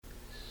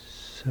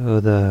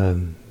So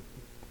the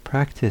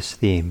practice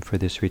theme for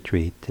this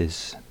retreat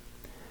is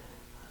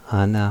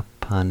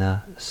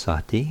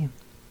Anapanasati.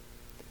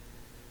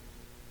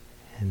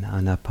 And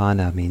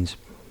Anapana means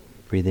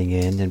breathing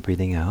in and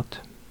breathing out.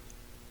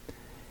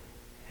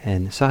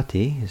 And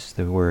Sati is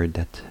the word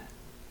that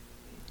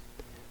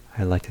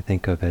I like to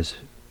think of as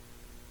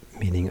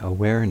meaning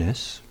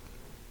awareness.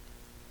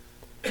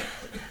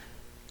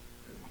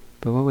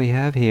 But what we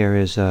have here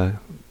is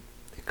a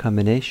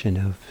combination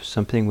of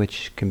something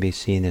which can be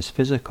seen as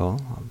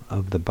physical,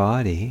 of the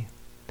body,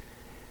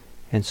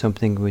 and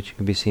something which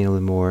can be seen a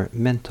little more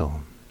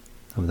mental,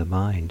 of the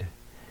mind.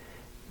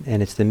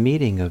 And it's the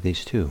meeting of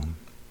these two.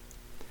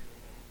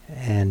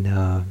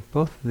 And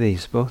both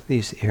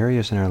these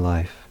areas in our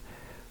life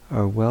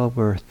are well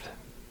worth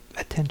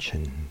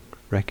attention,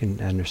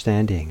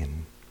 understanding,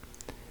 and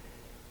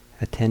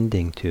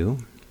attending to.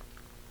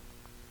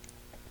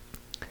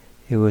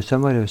 It was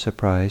somewhat of a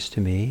surprise to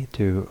me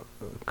to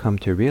come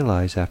to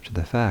realize after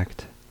the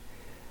fact,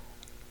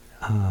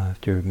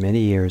 after many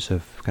years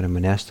of kind of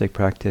monastic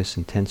practice,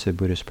 intensive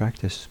Buddhist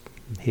practice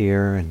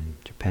here and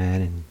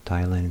Japan and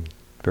Thailand and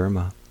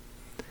Burma,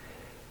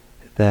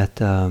 that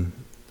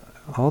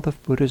all the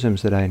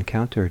Buddhisms that I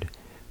encountered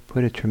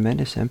put a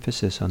tremendous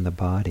emphasis on the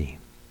body,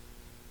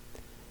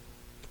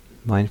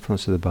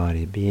 mindfulness of the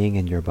body, being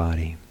in your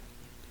body.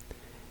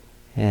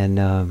 And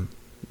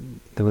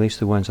at least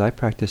the ones I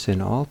practice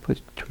in all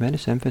put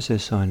tremendous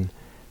emphasis on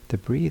the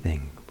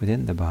breathing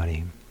within the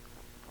body.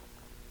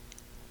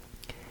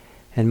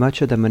 And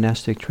much of the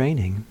monastic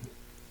training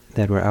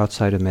that were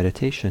outside of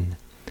meditation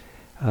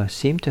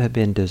seemed to have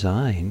been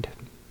designed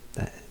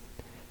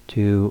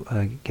to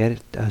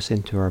get us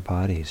into our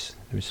bodies.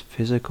 There's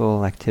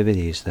physical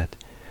activities that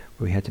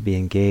we had to be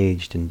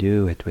engaged and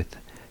do it with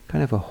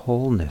kind of a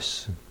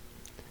wholeness.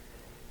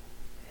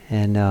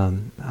 And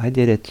I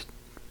did it,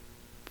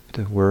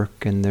 the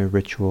work and the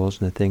rituals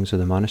and the things of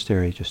the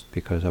monastery, just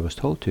because I was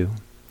told to.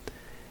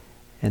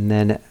 And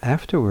then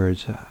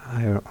afterwards,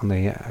 I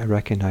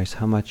recognized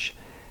how much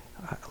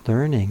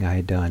learning I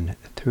had done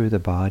through the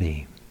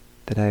body,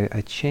 that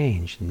I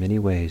changed in many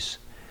ways,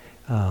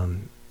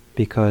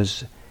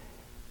 because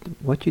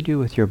what you do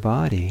with your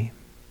body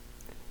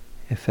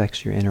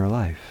affects your inner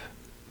life.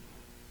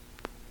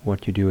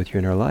 What you do with your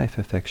inner life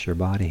affects your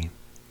body.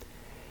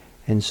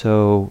 And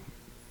so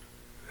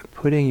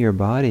putting your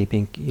body,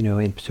 being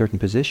in certain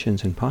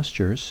positions and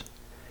postures,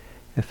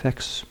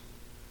 affects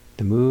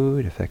the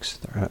mood, affects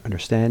our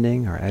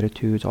understanding, our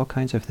attitudes, all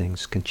kinds of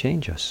things can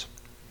change us.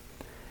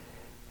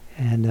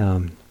 And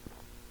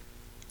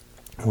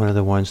one of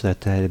the ones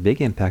that had a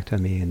big impact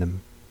on me in the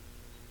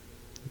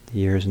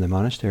years in the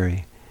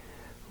monastery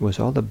was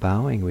all the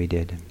bowing we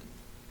did.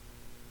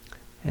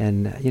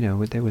 And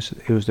it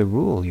was the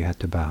rule, you had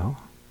to bow.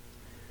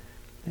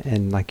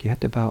 And you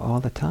had to bow all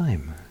the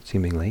time,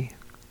 seemingly.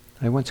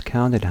 I once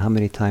counted how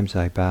many times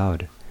I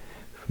bowed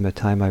from the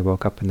time I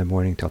woke up in the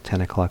morning till 10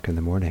 o'clock in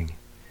the morning.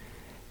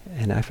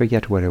 And I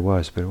forget what it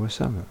was, but it was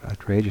some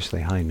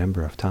outrageously high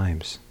number of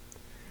times.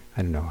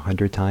 I don't know,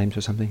 100 times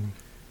or something?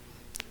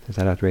 Is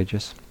that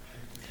outrageous?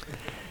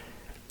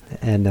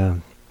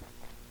 And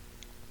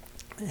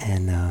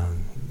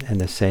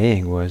the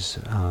saying was,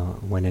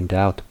 when in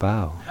doubt,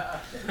 bow.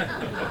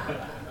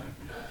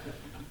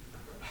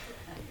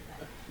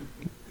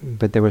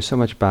 But there was so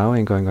much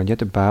bowing going on. You had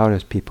to bow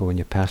to people when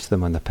you passed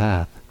them on the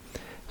path.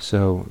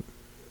 So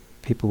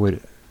people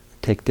would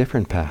take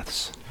different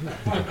paths.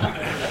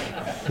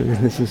 So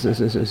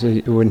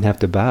you wouldn't have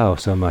to bow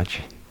so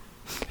much.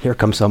 Here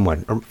comes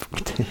someone.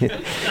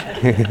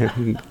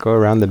 Go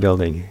around the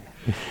building.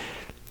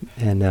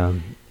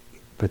 And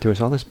but there was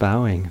all this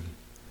bowing,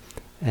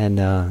 and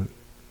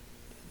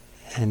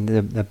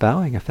the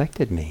bowing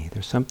affected me.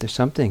 There's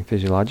something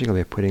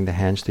physiologically of putting the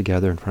hands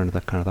together in front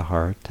of the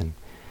heart and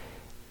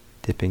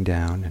dipping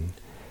down, and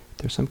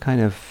there's some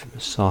kind of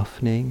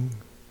softening,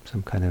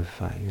 some kind of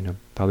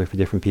probably for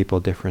different people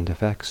different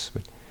effects,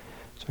 but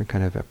some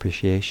kind of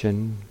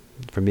appreciation.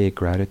 For me,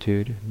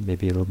 gratitude,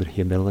 maybe a little bit of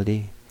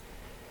humility,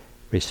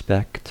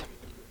 respect,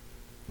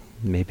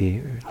 maybe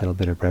a little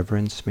bit of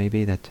reverence,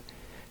 maybe that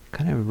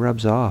kind of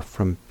rubs off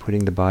from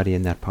putting the body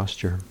in that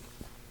posture.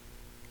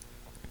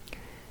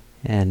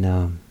 And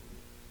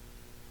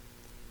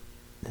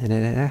it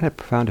had a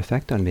profound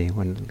effect on me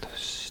when,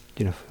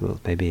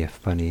 maybe a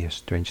funny, a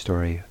strange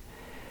story.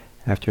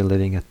 After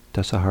living at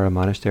Tassajara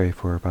Monastery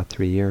for about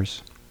 3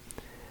 years,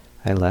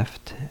 I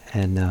left,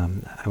 and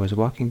I was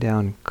walking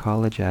down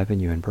College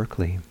Avenue in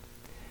Berkeley,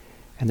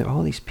 and there were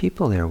all these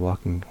people there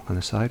walking on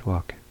the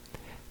sidewalk,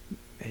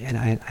 and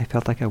I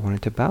felt like I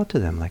wanted to bow to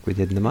them like we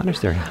did in the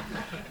monastery.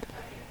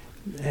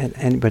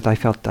 But I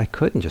felt I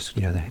couldn't just,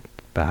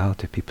 bow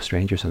to people,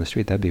 strangers on the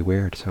street. That'd be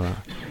weird. So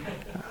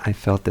I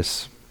felt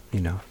this,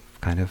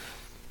 kind of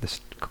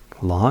this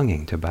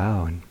longing to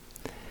bow,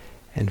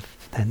 and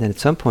then at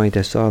some point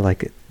I saw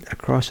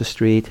across the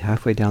street,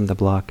 halfway down the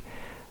block,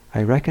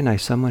 I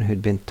recognized someone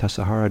who'd been to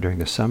Tassajara during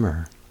the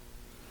summer.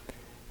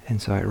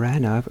 And so I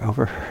ran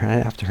over her,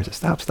 ran after her,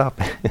 said, stop.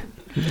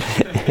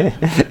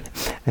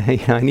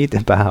 I need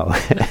to bow.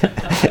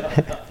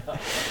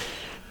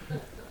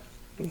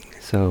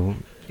 So,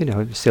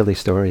 silly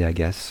story, I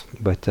guess.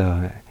 But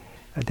I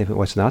think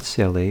what's not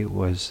silly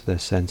was the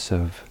sense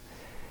of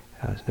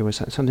there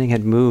was something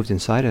had moved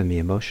inside of me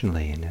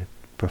emotionally in a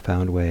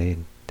profound way.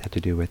 It had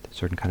to do with a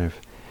certain kind of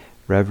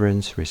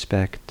reverence,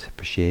 respect,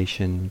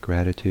 appreciation,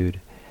 gratitude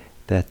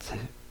that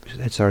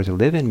started to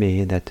live in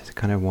me that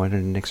kind of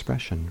wanted an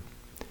expression.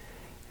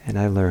 And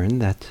I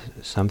learned that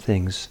some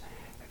things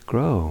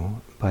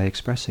grow by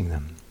expressing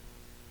them.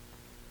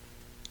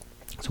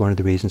 It's one of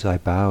the reasons I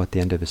bow at the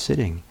end of a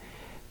sitting,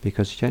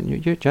 because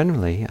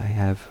generally I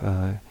have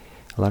a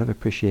lot of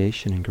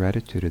appreciation and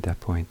gratitude at that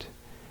point.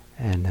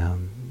 And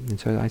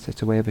so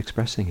it's a way of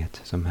expressing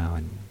it somehow,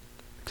 and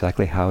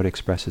exactly how it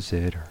expresses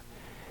it, or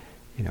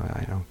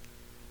I don't,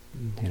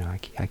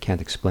 I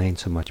can't explain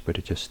so much, but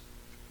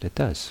it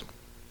does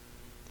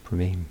for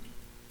me.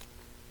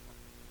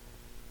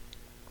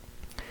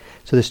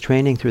 So this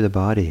training through the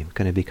body,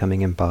 kind of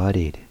becoming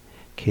embodied,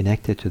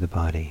 connected to the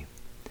body,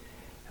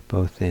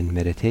 both in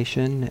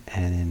meditation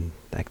and in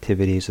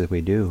activities that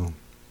we do.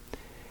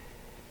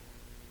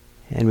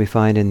 And we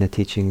find in the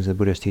teachings, the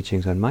Buddha's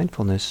teachings on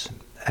mindfulness,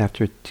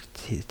 after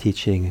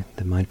teaching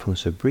the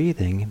mindfulness of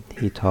breathing,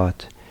 he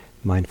taught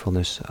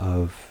mindfulness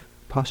of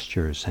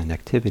postures and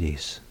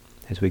activities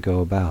as we go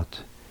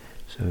about.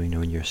 So,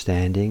 when you're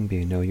standing,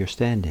 you're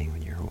standing.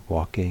 When you're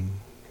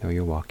walking,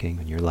 you're walking.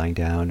 When you're lying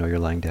down, you're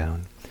lying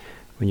down.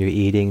 When you're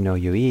eating, know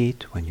you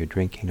eat. When you're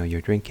drinking, know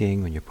you're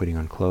drinking. When you're putting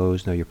on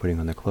clothes, know you're putting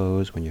on the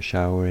clothes. When you're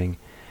showering,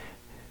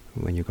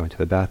 when you're going to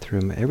the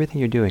bathroom, everything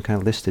you're doing, kind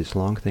of list this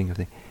long thing of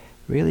things.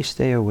 Really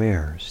stay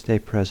aware, stay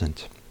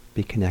present,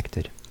 be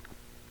connected.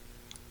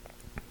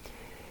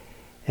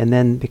 And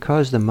then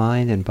because the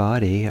mind and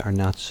body are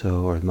not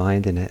so, or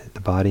mind and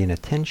the body and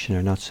attention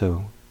are not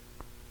so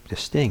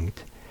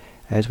distinct,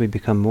 as we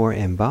become more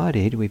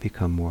embodied, we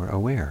become more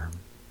aware.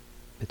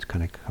 It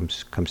kind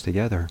of comes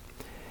together.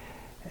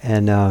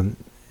 And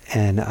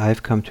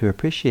I've come to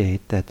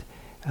appreciate that,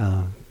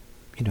 at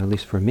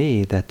least for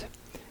me, that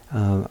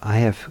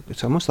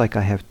it's almost like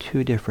I have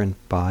two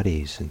different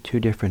bodies and two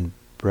different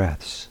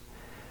breaths.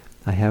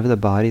 I have the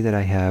body that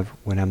I have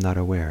when I'm not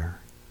aware,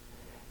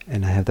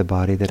 and I have the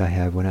body that I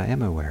have when I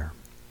am aware.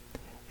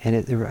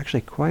 And they're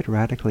actually quite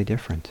radically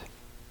different.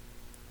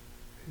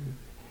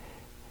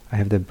 I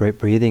have the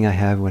breathing I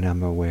have when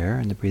I'm aware,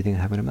 and the breathing I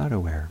have when I'm not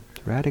aware.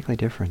 It's radically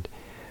different.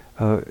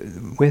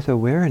 With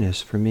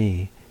awareness, for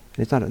me,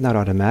 it's not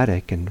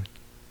automatic, and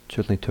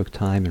certainly took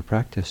time and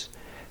practice.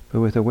 But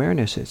with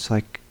awareness, it's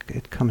like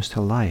it comes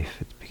to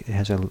life.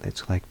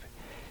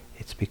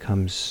 It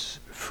becomes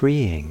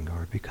freeing,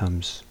 or it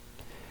becomes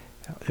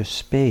there's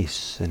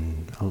space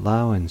and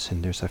allowance,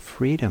 and there's a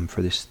freedom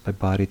for the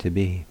body to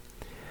be.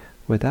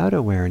 Without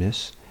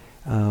awareness,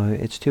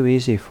 it's too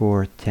easy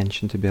for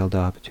tension to build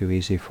up, too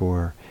easy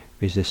for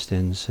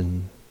resistance,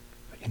 and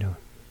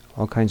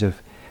all kinds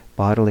of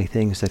bodily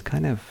things that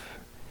kind of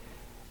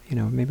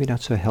maybe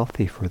not so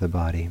healthy for the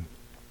body.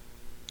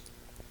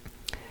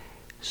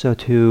 So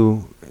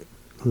to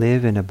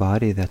live in a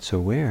body that's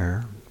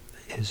aware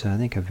is, I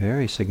think, a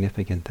very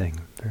significant thing,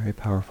 very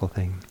powerful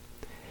thing.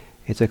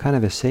 It's a kind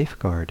of a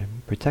safeguard.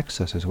 It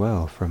protects us as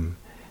well from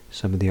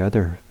some of the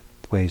other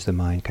ways the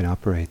mind can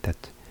operate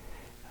that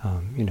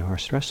are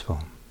stressful.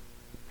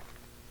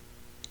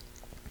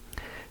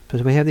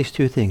 But we have these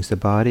two things, the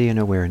body and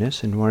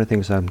awareness, and one of the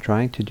things I'm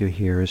trying to do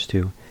here is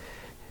to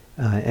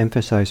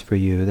emphasize for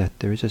you that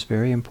there is this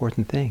very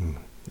important thing,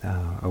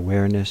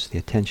 awareness,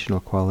 the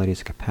attentional qualities,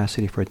 the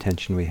capacity for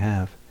attention we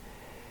have.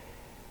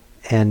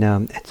 And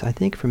I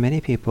think for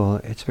many people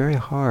it's very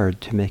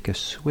hard to make a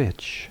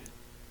switch.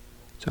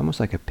 It's almost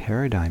like a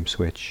paradigm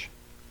switch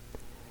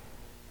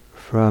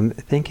from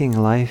thinking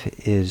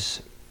life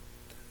is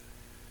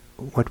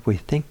what we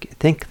think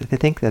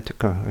that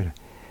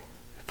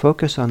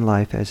focus on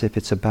life as if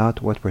it's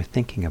about what we're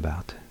thinking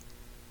about,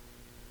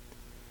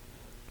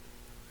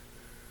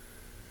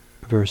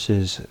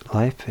 versus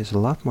life has a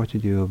lot more to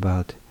do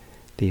about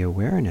the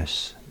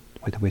awareness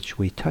with which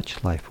we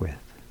touch life with,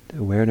 the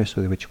awareness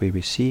with which we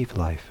receive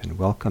life and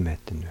welcome it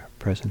and are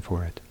present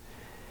for it.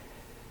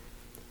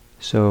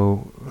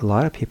 So a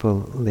lot of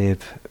people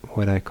live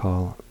what I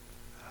call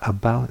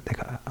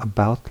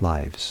about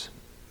lives.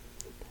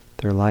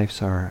 Their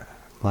lives are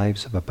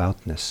lives of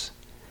aboutness.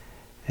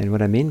 And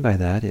what I mean by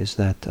that is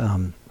that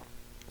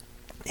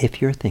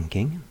if you're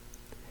thinking,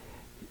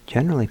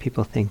 generally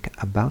people think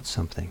about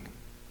something.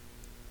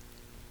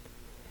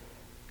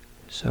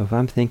 So if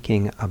I'm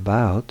thinking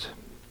about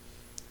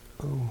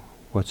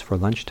what's for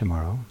lunch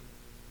tomorrow,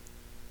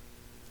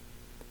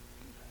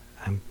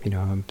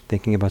 I'm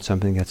thinking about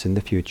something that's in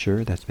the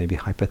future, that's maybe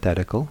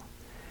hypothetical.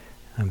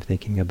 I'm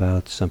thinking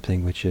about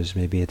something which is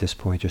maybe at this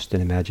point just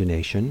an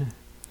imagination,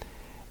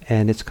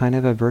 and it's kind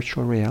of a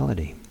virtual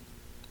reality.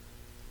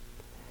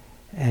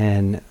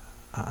 And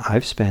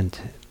I've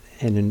spent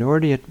an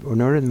inordinate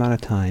amount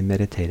of time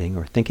meditating,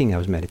 or thinking I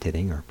was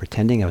meditating, or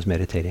pretending I was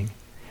meditating,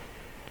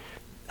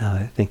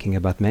 thinking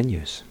about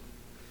menus.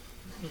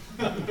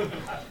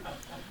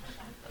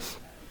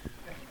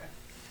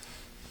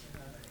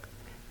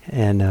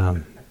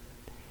 And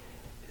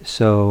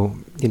so,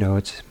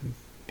 it's,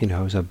 it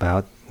was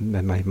about,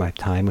 my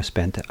time was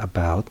spent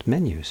about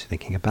menus,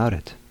 thinking about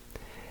it.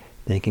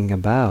 Thinking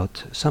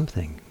about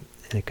something.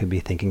 And it could be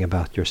thinking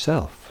about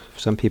yourself. For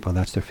some people,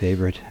 that's their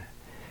favorite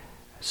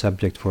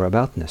subject for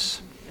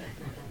aboutness.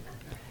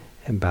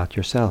 About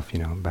yourself,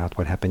 about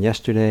what happened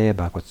yesterday,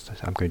 about what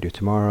I'm going to do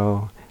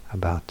tomorrow,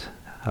 about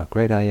how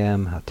great I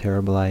am, how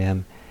terrible I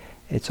am.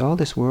 It's all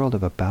this world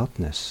of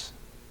aboutness,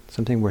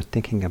 something we're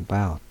thinking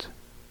about,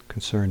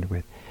 concerned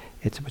with.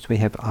 We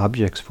have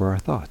objects for our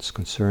thoughts,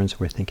 concerns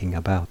we're thinking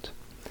about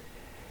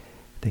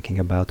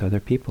other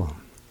people.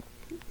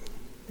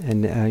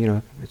 And,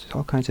 it's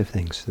all kinds of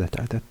things.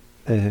 That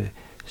the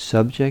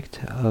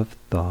subject of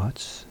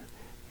thoughts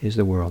is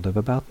the world of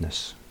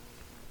aboutness,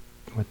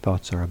 what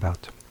thoughts are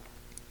about.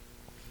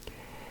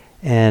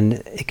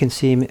 And it can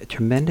seem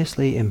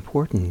tremendously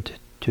important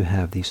to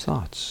have these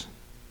thoughts.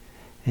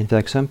 In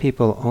fact, some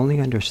people only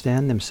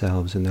understand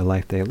themselves in the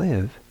life they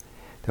live.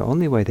 The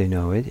only way they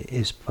know it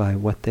is by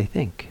what they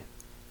think.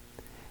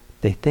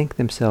 They think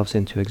themselves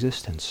into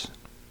existence.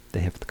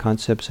 They have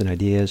concepts and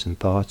ideas and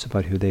thoughts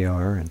about who they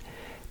are, and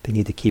they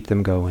need to keep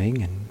them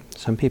going. And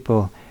some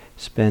people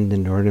spend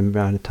an inordinate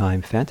amount of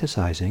time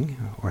fantasizing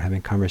or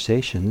having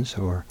conversations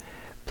or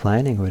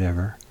planning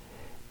whatever,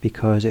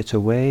 because it's a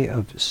way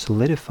of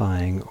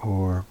solidifying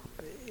or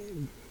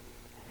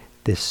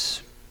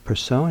this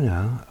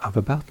persona of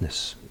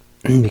aboutness.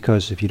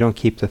 Because if you don't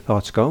keep the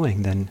thoughts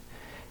going, then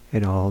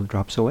it all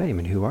drops away. I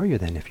mean, who are you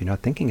then if you're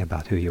not thinking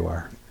about who you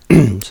are?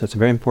 So it's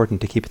very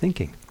important to keep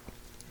thinking.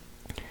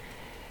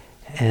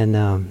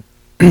 And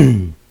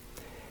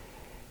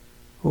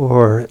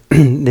or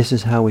this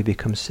is how we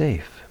become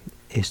safe,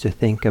 is to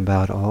think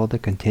about all the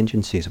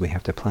contingencies we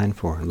have to plan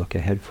for and look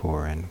ahead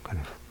for and kind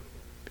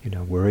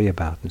of worry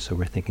about. And so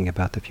we're thinking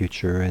about the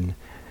future and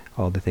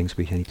all the things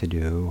we need to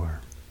do,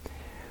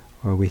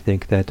 or we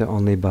think that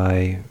only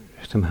by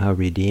somehow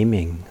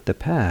redeeming the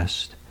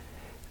past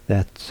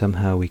that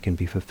somehow we can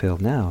be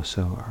fulfilled now.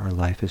 So our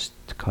life is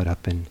caught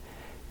up in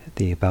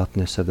the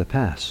aboutness of the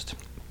past.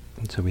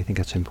 And so we think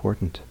that's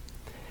important.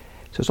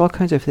 So there's all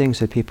kinds of things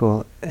that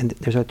people, and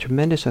there's a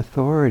tremendous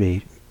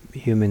authority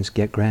humans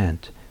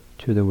grant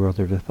to the world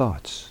of the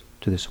thoughts,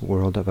 to this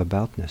world of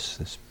aboutness,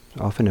 this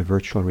often a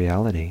virtual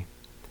reality.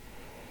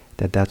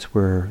 That's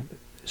where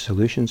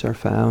solutions are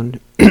found.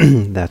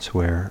 That's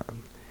where,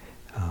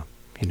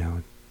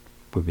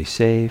 we'll be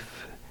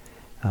safe.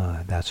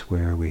 That's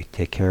where we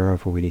take care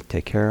of what we need to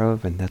take care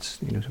of, and that's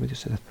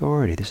just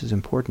authority. This is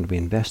important.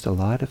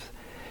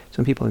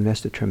 Some people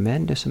invest a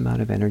tremendous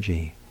amount of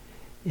energy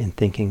in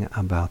thinking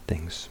about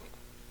things.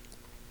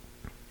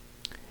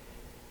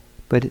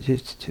 But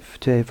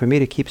for me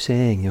to keep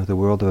saying, the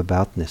world of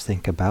aboutness,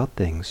 think about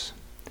things,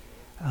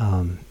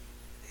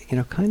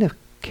 kind of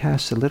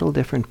casts a little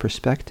different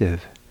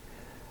perspective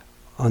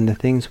on the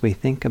things we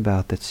think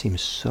about that seem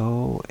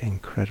so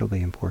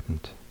incredibly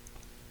important.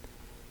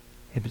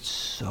 If it's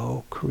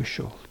so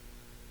crucial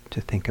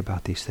to think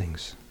about these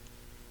things.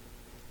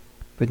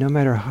 But no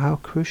matter how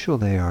crucial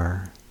they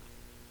are,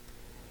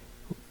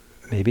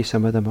 maybe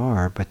some of them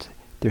are, but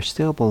they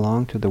still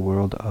belong to the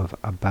world of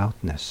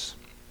aboutness.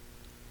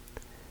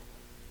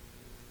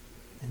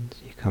 And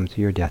you come to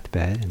your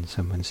deathbed and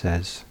someone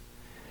says,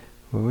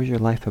 "What was your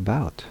life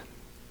about?"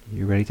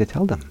 You're ready to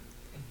tell them.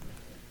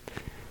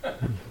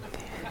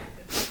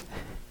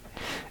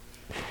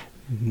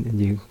 And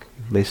you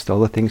list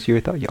all the things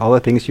you thought. You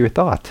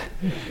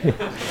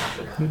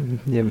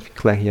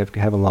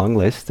have a long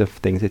list of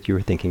things that you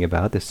were thinking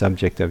about, the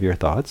subject of your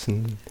thoughts,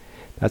 and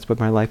that's what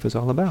my life was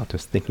all about,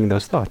 just thinking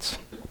those thoughts.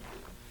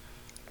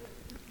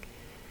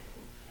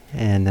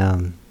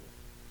 And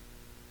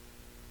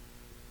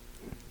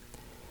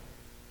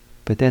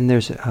but then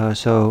there's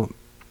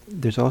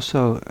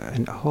also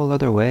a whole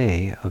other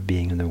way of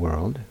being in the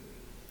world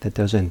that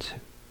doesn't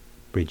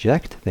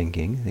reject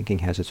thinking. Thinking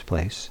has its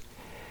place.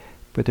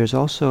 But there's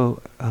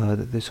also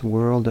this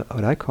world,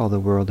 what I call the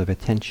world of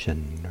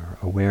attention, or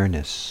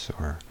awareness,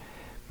 or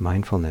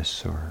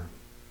mindfulness,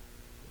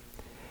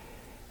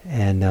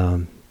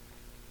 and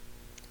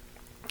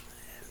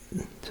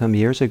some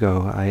years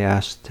ago I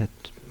asked at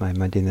my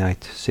Monday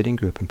night sitting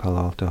group in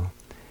Palo Alto,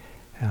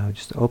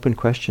 just an open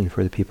question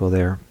for the people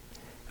there,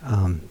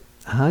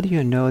 how do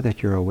you know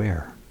that you're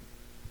aware?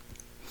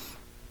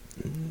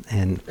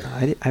 And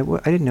I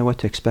didn't know what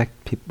to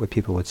expect, what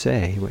people would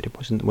say.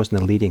 It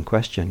wasn't a leading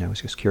question. I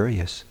was just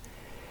curious.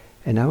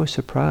 And I was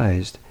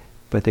surprised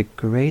by the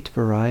great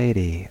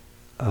variety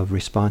of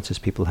responses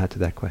people had to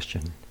that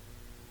question.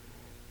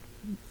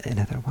 And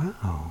I thought,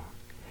 wow,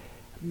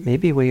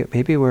 maybe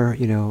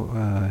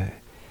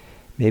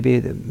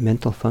the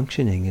mental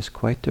functioning is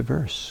quite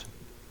diverse.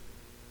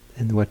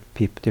 And what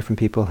different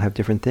people have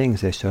different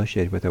things they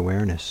associate with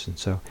awareness. And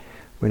so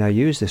when I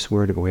use this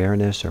word of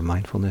awareness or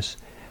mindfulness,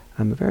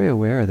 I'm very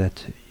aware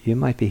that you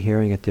might be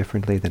hearing it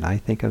differently than I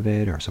think of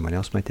it, or someone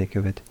else might think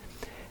of it.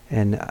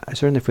 And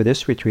certainly for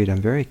this retreat,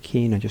 I'm very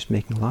keen on just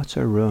making lots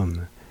of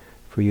room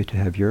for you to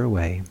have your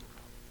way.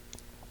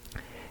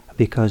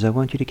 because I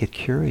want you to get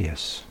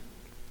curious.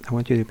 I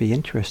want you to be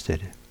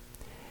interested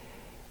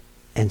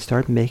and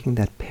start making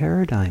that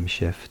paradigm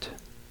shift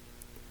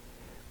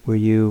where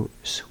you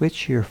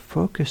switch your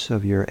focus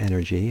of your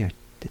energy,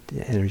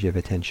 the energy of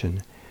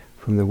attention,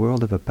 from the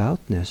world of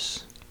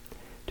aboutness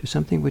to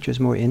something which is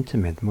more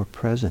intimate, more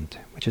present,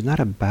 which is not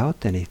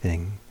about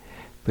anything,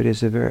 but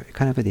is a very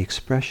kind of the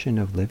expression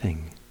of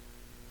living,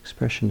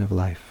 expression of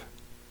life,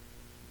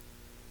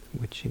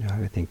 which,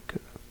 I think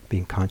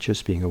being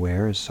conscious, being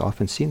aware is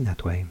often seen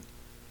that way.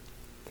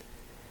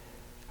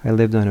 I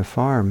lived on a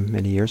farm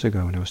many years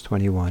ago when I was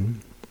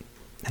 21,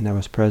 and I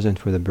was present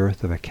for the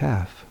birth of a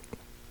calf.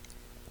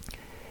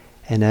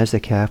 And as the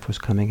calf was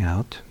coming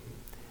out,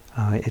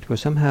 it was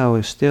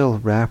somehow still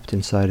wrapped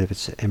inside of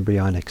its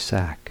embryonic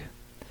sac.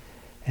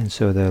 And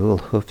so the little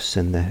hoofs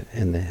and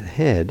the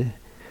head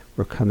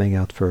were coming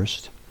out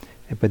first.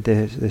 But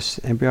this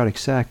embryonic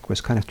sac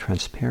was kind of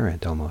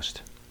transparent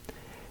almost.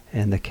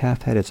 And the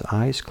calf had its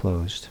eyes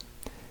closed.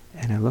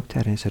 And I looked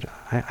at it and said,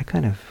 I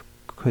kind of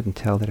couldn't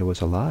tell that it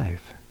was alive.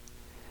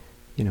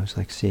 It's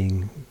like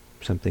seeing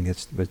something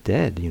that was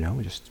dead,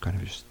 just kind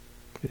of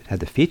it had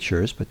the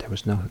features, but there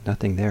was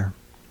nothing there.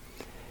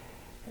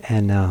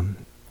 And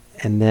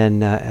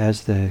then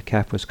as the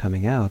calf was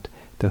coming out,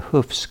 the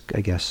hoofs,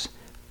 I guess,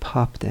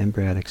 popped the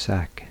embryonic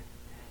sac,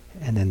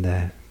 and then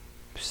that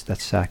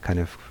sac kind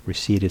of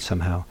receded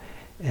somehow,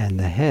 and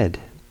the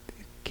head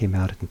came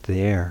out into the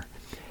air.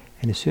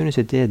 And as soon as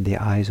it did, the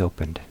eyes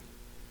opened.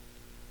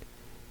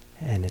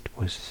 And it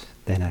was,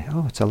 then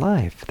it's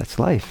alive, that's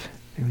life.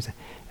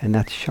 And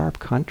that sharp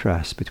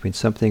contrast between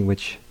something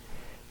which,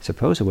 I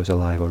suppose it was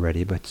alive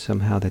already, but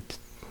somehow that,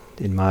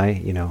 in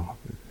my,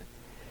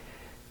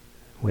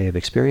 way of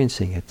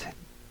experiencing it,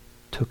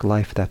 took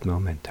life that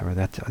moment, or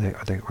that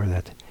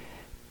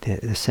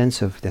the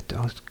sense of that,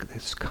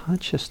 this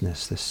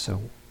consciousness, this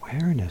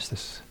awareness,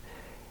 this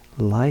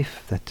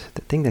life, the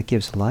thing that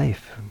gives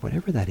life,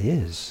 whatever that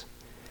is,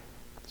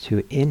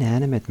 to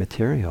inanimate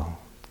material,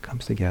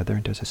 comes together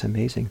and does this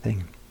amazing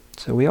thing.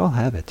 So we all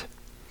have it.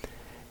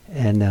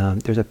 And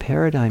there's a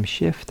paradigm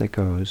shift that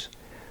goes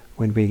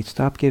when we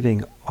stop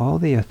giving all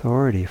the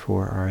authority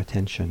for our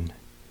attention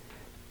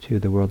to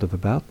the world of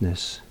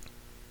aboutness.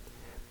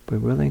 We're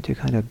willing to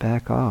kind of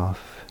back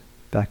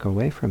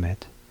away from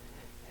it.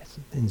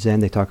 In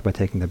Zen they talk about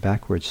taking the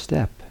backward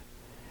step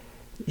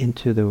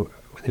into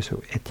this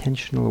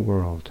attentional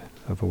world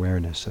of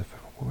awareness, of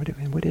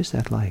what is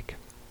that like?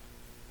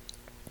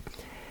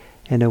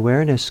 And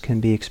awareness can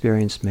be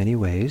experienced many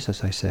ways,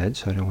 as I said,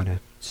 so I don't want to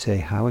say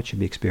how it should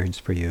be experienced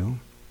for you.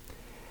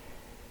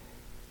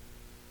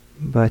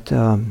 But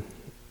one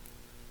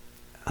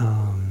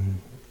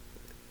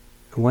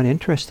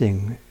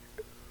interesting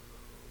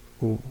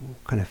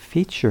kind of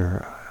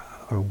feature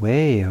or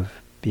way of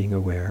being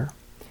aware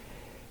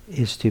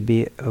is to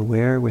be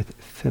aware with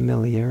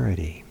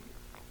familiarity.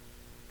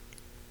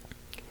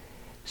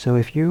 So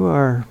if you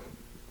are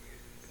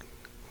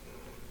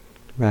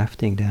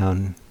rafting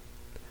down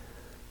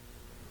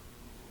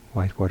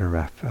whitewater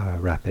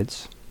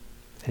rapids,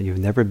 and you've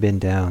never been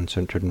down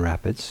certain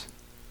rapids,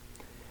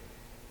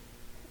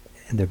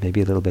 and they're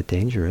maybe a little bit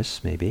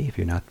dangerous, maybe, if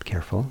you're not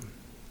careful,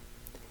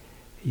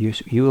 you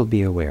will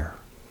be aware.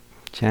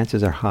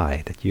 Chances are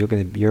high that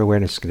your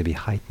awareness is going to be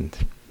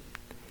heightened.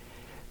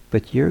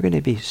 But you're going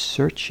to be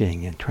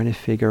searching and trying to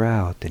figure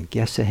out and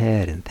guess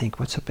ahead and think,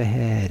 what's up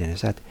ahead? And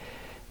is that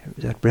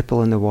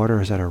ripple in the water?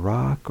 Is that a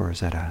rock? Or is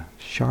that a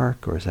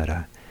shark? Or is that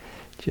a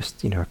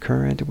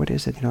current? What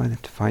is it?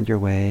 And to find your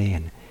way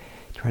and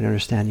try to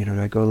understand,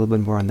 do I go a little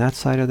bit more on that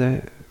side of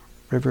the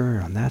river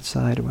or on that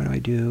side? What do I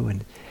do?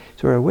 And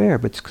so we're aware,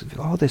 but it's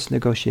all this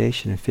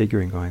negotiation and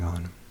figuring going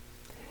on.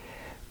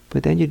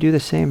 But then you do the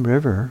same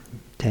river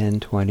 10,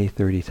 20,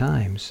 30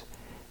 times.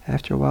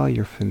 After a while,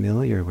 you're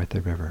familiar with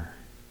the river.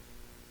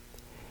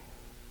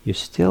 You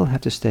still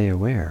have to stay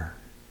aware.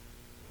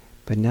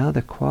 But now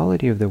the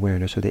quality of the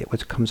awareness, or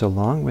what comes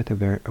along with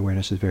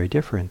awareness, is very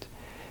different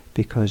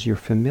because you're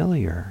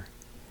familiar.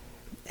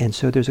 And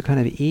so there's a kind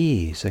of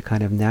ease, a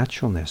kind of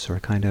naturalness, or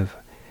a kind of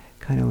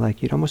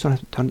like you don't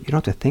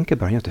have to think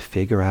about it. You don't have to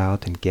figure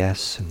out and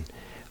guess and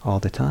all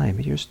the time.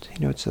 You just,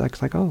 it's like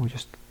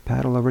just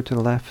paddle over to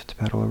the left,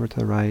 paddle over to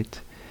the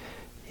right,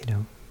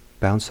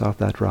 bounce off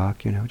that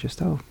rock,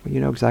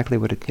 exactly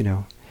what it,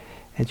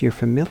 and you're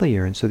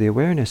familiar, and so the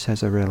awareness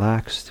has a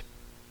relaxed,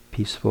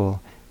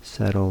 peaceful,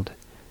 settled,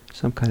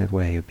 some kind of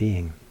way of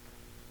being.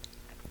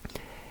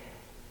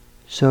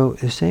 So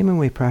the same when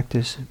we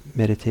practice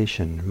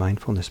meditation,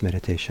 mindfulness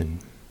meditation,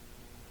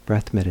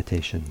 breath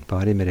meditation,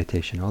 body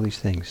meditation, all these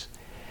things,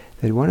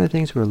 that one of the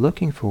things we're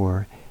looking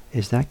for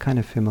is that kind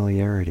of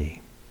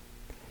familiarity.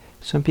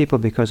 Some people,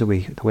 because of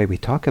the way we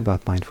talk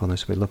about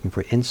mindfulness, we're looking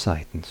for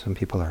insight, and some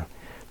people are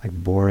like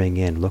boring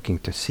in, looking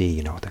to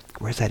see,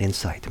 where's that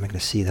insight? Am I going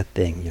to see that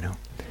thing?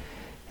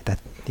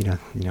 That's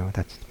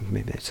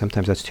maybe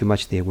sometimes that's too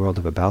much the world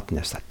of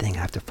aboutness. That thing, I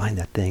have to find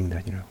that thing,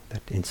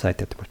 that insight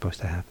that we're supposed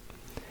to have.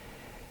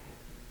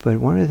 But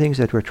one of the things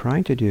that we're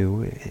trying to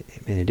do,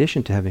 in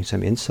addition to having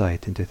some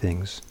insight into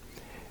things,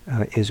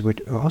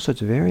 also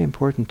it's very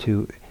important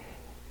to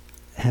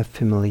have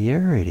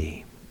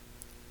familiarity,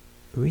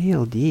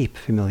 real deep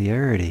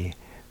familiarity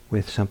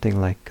with something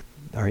like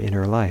our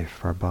inner life,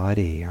 our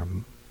body, our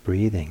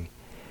breathing,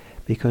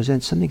 because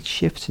then something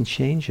shifts and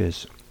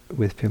changes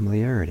with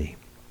familiarity.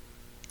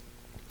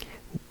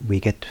 We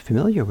get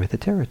familiar with the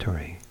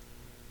territory.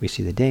 We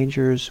see the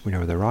dangers, we know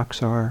where the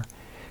rocks are,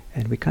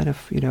 and we kind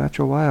of,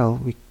 after a while,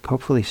 we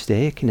hopefully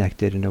stay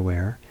connected and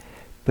aware,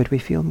 but we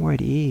feel more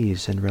at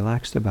ease and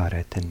relaxed about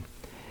it.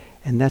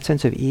 And that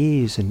sense of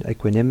ease and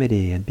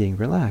equanimity and being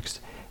relaxed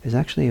is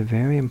actually a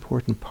very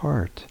important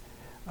part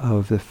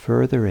of the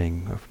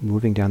furthering of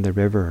moving down the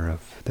river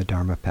of the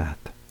Dharma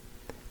path.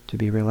 To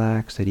be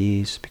relaxed, at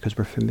ease, because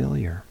we're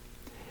familiar.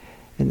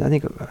 And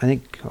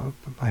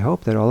I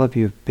hope that all of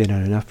you have been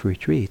on enough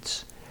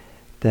retreats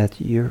that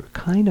you're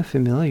kind of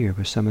familiar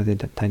with some of the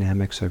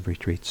dynamics of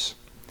retreats.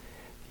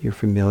 You're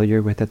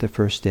familiar with that the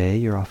first day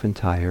you're often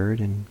tired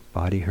and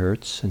body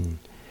hurts and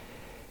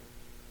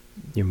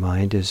your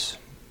mind is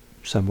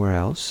somewhere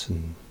else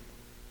and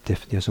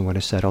doesn't want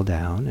to settle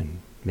down and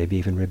maybe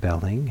even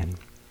rebelling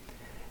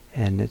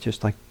and it's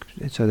just like,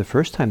 so the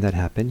first time that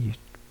happened,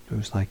 it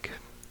was like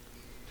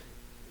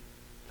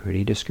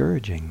pretty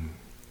discouraging.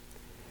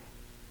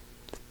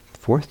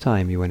 Fourth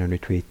time you went on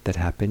retreat that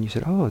happened, you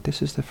said, oh,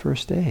 this is the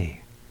first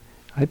day.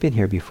 I've been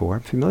here before,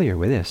 I'm familiar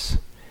with this.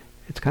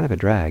 It's kind of a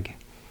drag.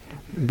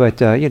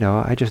 But,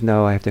 I just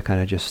know I have to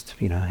kind of just,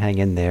 hang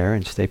in there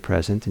and stay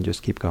present and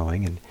just keep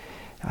going. And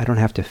I don't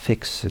have to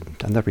fix it.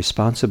 I'm not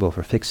responsible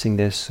for fixing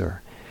this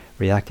or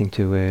reacting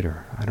to it,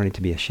 or I don't need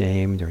to be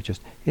ashamed,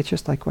 it's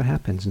just like what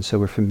happens. And so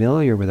we're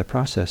familiar with the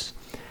process.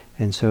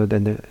 And so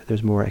then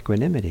there's more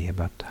equanimity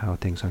about how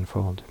things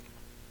unfold.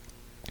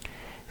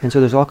 And so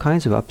there's all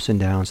kinds of ups and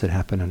downs that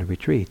happen on a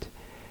retreat.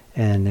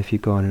 And if you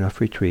go on enough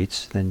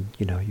retreats, then,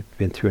 you've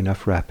been through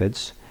enough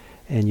rapids,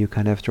 and you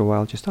kind of after a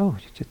while just,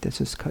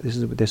 this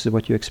is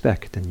what you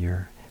expect,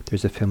 and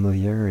there's a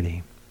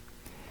familiarity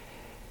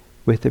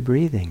with the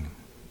breathing.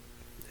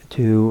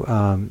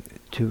 To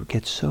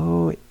get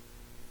so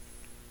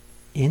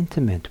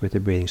intimate with the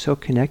breathing, so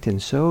connected,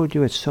 and so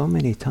do it so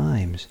many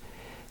times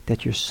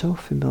that you're so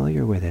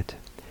familiar with it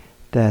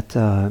that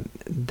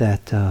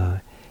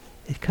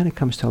it kind of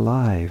comes to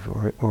life,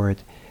 or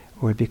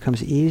it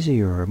becomes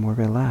easier or more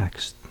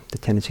relaxed. The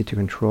tendency to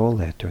control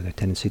it or the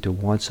tendency to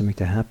want something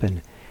to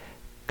happen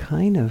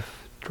kind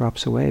of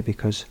drops away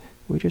because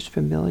we're just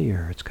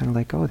familiar. It's kind of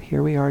like, oh,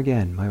 here we are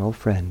again, my old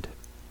friend,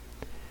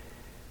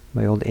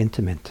 my old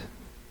intimate.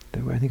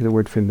 I think the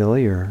word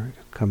familiar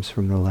comes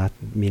from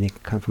Latin meaning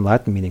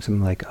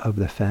something like of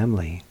the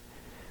family.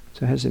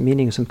 So it has a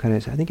meaning of some kind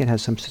of, I think it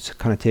has some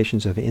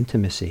connotations of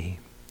intimacy,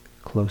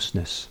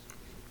 closeness.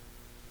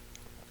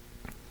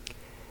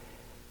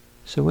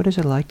 So what is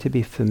it like to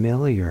be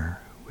familiar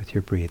with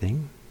your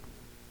breathing?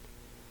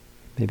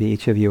 Maybe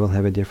each of you will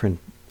have a different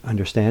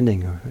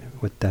understanding of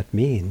what that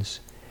means,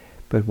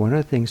 but one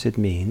of the things it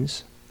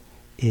means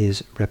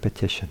is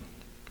repetition.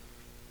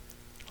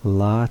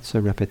 Lots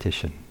of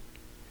repetition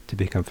to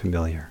become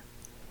familiar.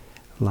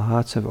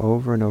 Lots of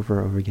over and over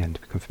and over again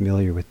to become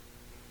familiar with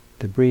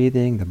the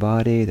breathing, the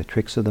body, the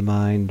tricks of the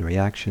mind, the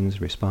reactions,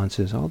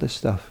 responses, all this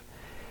stuff.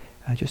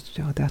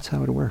 That's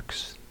how it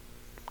works.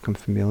 Become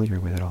familiar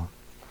with it all.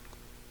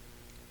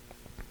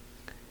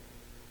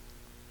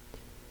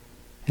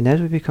 And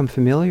as we become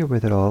familiar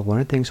with it all, one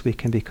of the things we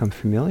can become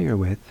familiar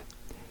with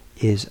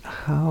is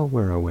how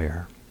we're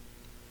aware.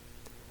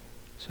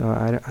 So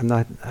I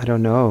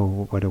don't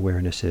know what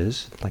awareness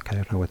is, like I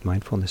don't know what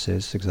mindfulness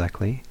is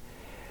exactly,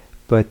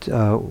 but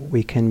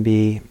we can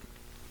be,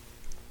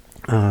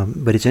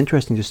 but it's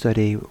interesting to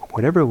study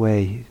whatever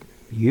way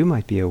you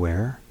might be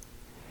aware,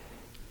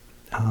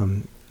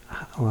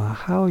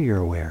 how you're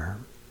aware,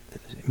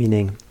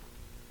 meaning,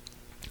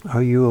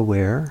 are you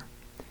aware?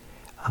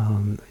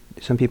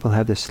 Some people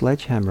have this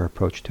sledgehammer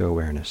approach to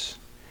awareness,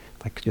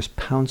 like just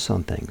pounce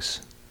on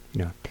things,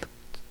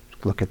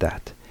 look at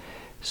that.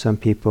 Some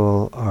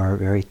people are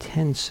very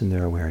tense in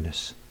their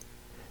awareness,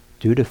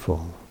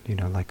 dutiful,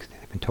 like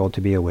they've been told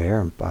to be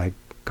aware, and by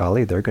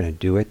golly, they're going to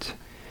do it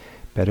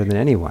better than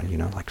anyone,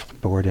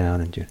 like bore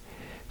down and do.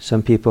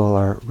 Some people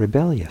are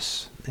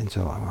rebellious, and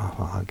so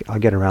I'll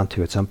get around to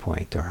it at some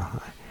point, or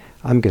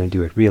I'm going to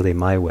do it really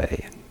my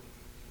way.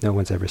 No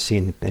one's ever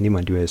seen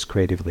anyone do it as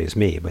creatively as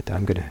me, but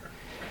I'm going to,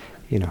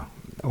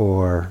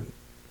 or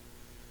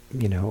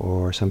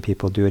some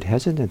people do it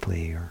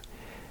hesitantly, or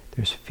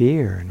there's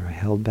fear and we're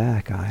held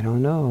back. I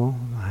don't know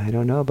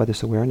about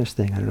this awareness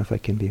thing. I don't know if I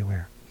can be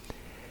aware.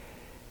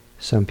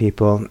 Some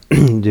people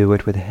do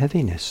it with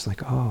heaviness,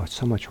 like, oh, it's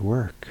so much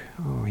work.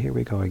 Oh, here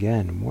we go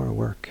again, more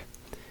work.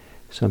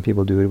 Some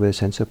people do it with a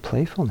sense of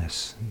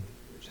playfulness.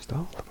 Just,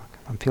 I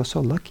feel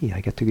so lucky.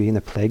 I get to be in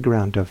the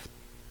playground of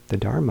the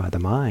Dharma, the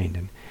mind,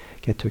 and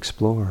get to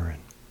explore.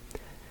 And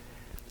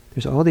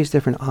there's all these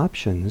different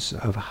options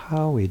of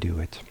how we do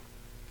it.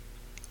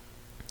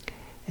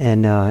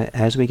 And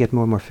as we get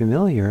more and more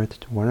familiar,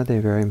 one of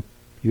the very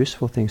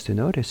useful things to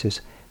notice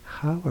is,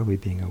 how are we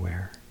being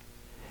aware?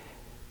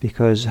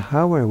 Because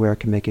how we're aware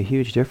can make a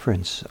huge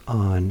difference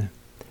on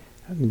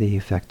the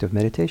effect of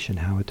meditation,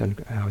 how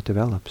it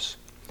develops.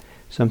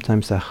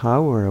 Sometimes the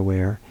how we're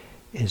aware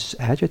is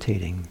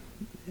agitating,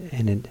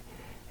 and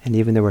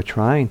even though we're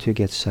trying to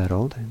get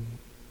settled,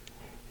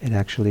 it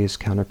actually is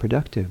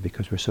counterproductive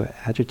because we're so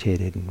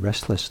agitated and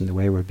restless in the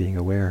way we're being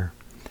aware,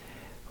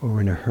 or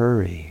we're in a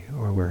hurry,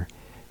 or we're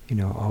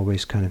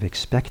always kind of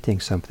expecting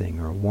something,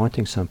 or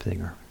wanting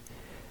something, or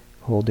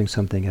holding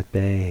something at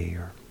bay,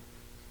 or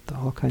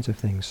all kinds of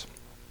things.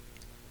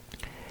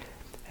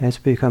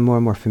 As we become more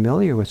and more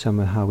familiar with some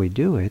of how we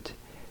do it,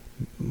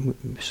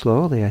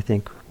 slowly I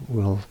think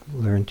we'll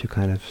learn to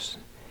kind of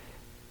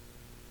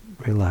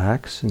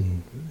relax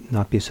and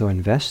not be so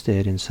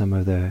invested in some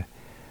of the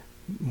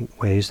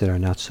ways that are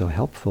not so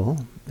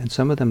helpful, and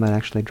some of them might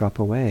actually drop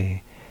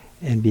away,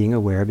 and being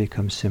aware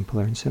becomes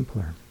simpler and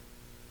simpler.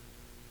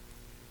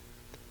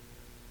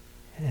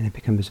 And it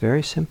becomes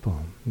very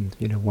simple. And,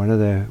 one of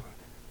the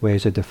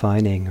ways of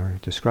defining or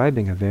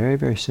describing a very,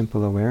 very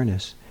simple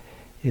awareness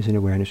is an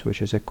awareness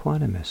which is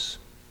equanimous,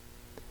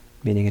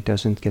 meaning it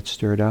doesn't get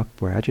stirred up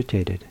or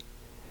agitated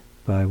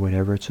by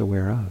whatever it's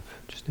aware of,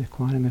 just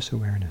equanimous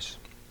awareness.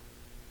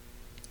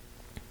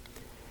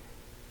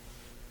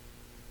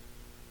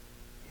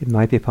 It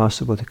might be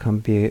possible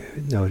to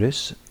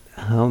notice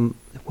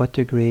what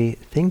degree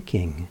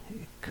thinking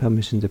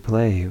comes into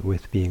play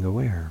with being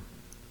aware.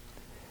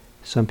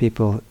 Some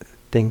people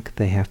think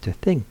they have to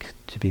think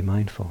to be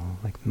mindful.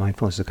 Like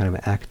mindfulness is a kind of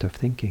an act of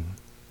thinking.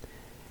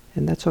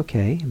 And that's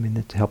okay. I mean,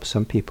 it helps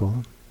some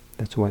people.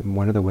 That's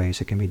one of the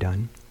ways it can be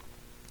done.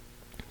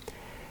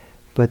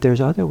 But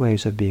there's other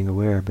ways of being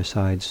aware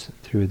besides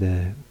through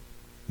the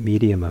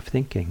medium of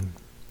thinking.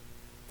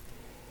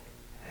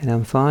 And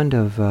I'm fond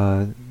of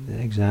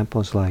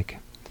examples like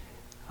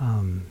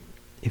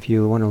if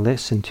you want to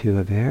listen to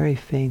a very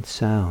faint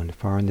sound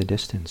far in the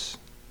distance,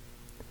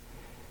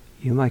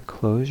 you might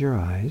close your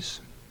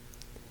eyes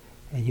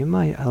and you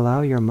might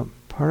allow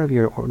part of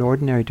your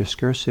ordinary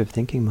discursive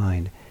thinking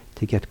mind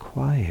to get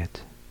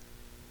quiet,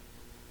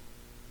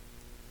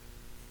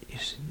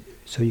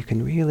 so you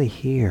can really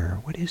hear,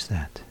 what is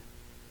that?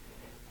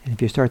 And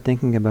if you start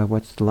thinking about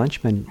what's the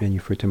lunch menu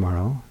for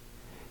tomorrow,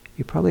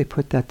 you probably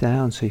put that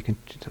down so you can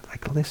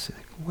listen.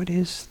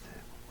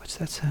 What's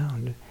that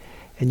sound?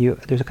 And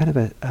there's a kind of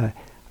a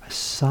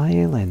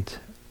silent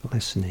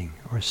listening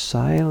or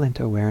silent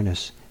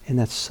awareness. In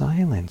that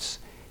silence,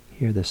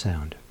 hear the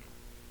sound.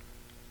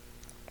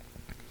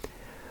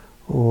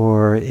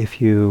 Or if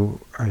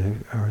you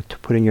are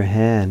putting your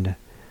hand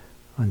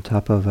on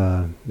top of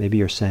maybe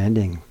you're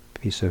sanding a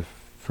piece of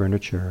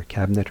furniture or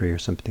cabinetry or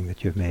something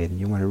that you've made, and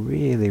you want it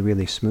really,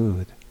 really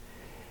smooth.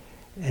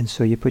 And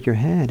so you put your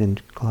hand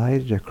and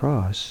glide it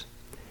across,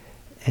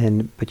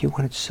 but you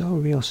want it so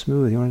real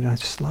smooth. You want the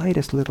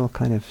slightest little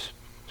kind of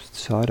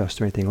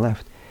sawdust or anything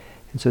left.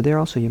 And so there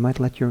also you might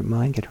let your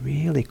mind get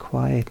really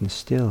quiet and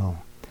still,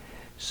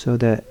 so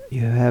that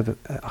you have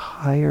a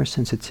higher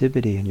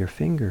sensitivity in your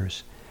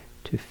fingers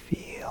to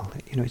feel,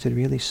 is it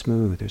really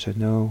smooth? There's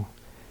no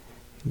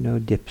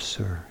dips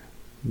or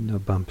no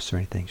bumps or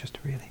anything, just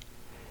really,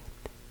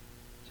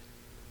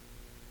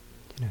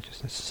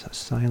 just a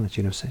silence.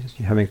 You're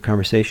having a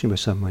conversation with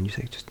someone,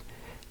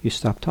 you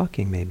stop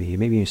talking maybe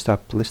you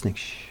stop listening,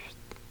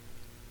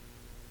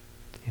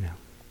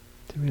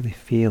 to really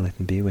feel it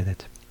and be with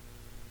it.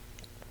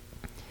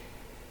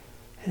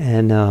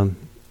 And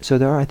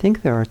so I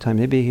think there are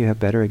times, maybe you have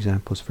better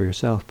examples for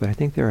yourself, but I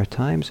think there are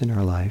times in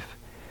our life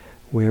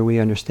where we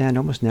understand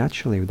almost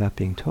naturally without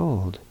being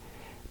told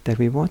that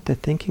we want the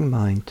thinking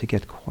mind to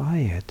get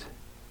quiet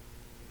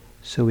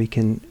so we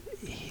can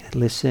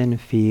listen,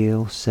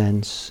 feel,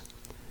 sense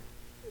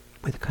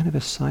with kind of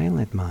a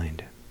silent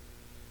mind.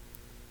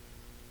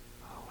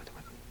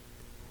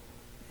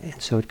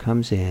 And so it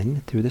comes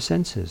in through the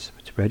senses.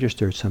 It's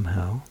registered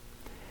somehow.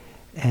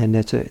 And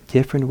it's a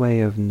different way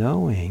of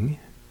knowing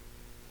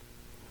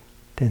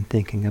than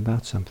thinking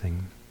about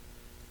something.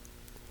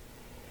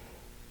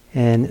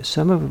 And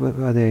some of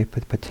the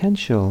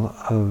potential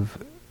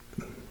of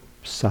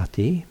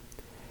Sati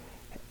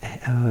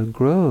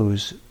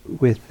grows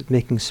with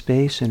making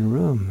space and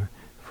room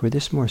for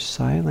this more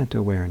silent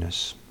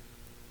awareness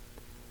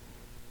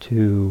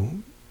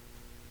to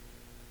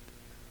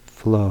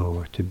flow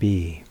or to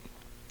be.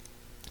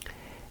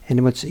 And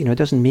it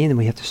doesn't mean that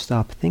we have to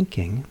stop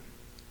thinking,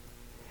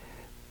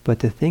 but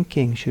the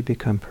thinking should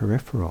become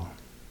peripheral.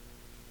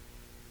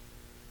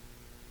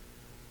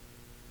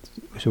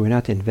 So we're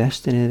not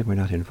invested in it, we're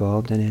not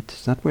involved in it.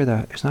 It's not where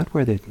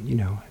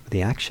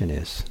the action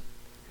is.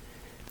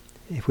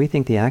 If we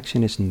think the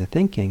action is in the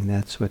thinking,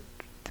 that's where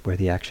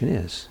the action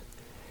is.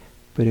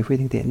 But if we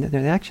think the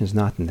action is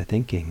not in the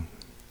thinking,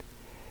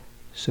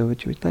 so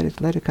let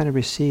it kind of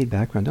recede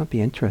background. Don't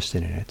be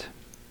interested in it.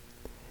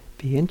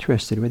 Be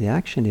interested where the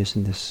action is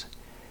in this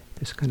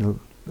kind of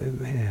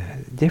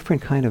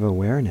different kind of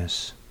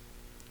awareness,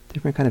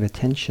 different kind of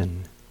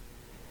attention,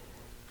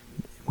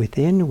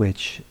 within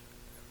which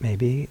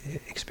maybe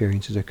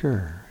experiences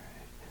occur,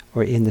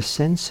 or in the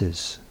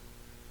senses,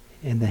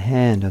 in the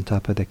hand on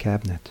top of the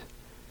cabinet,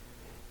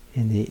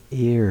 in the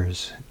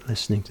ears,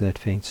 listening to that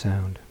faint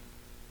sound.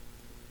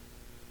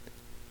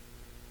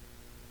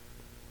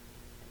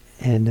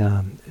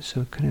 And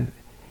so kind of,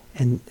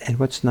 and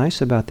what's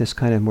nice about this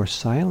kind of more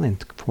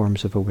silent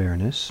forms of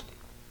awareness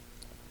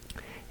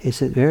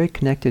is it very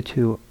connected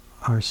to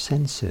our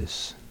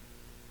senses.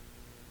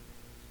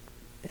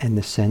 And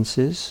the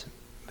senses,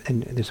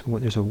 and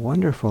there's a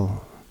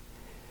wonderful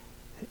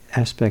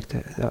aspect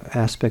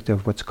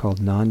of what's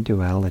called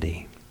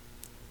non-duality.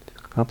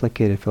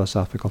 Complicated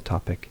philosophical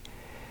topic.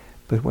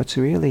 But what's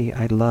really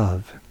I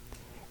love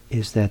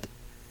is that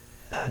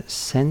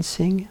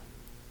sensing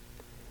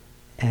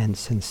and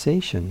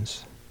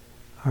sensations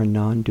are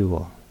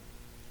non-dual.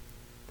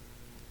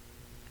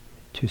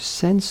 To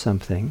sense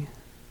something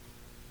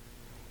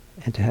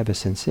and to have a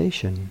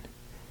sensation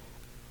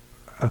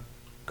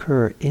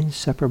occur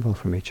inseparable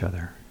from each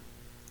other.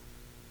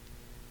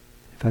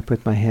 If I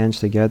put my hands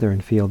together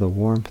and feel the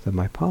warmth of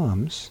my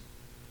palms,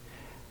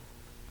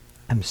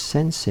 I'm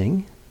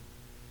sensing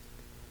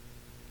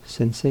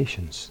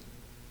sensations.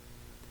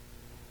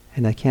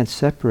 And I can't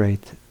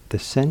separate the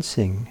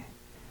sensing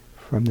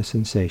from the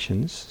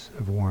sensations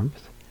of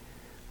warmth,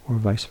 or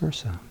vice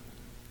versa.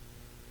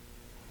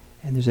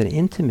 And there's an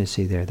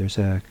intimacy there. There's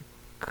a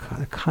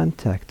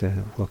contact,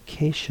 a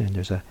location.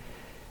 There's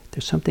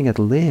something that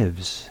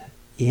lives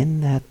in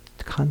that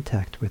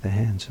contact with the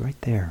hands right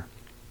there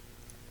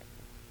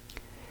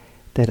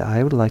that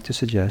I would like to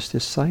suggest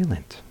is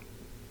silent.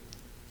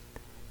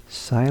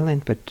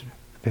 Silent but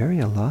very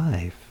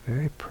alive,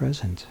 very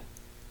present.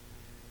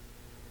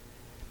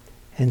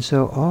 And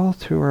so all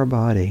through our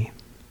body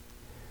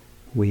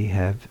we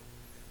have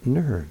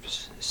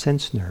nerves,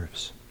 sense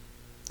nerves,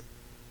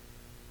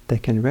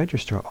 that can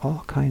register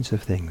all kinds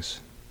of things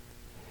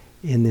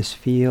in this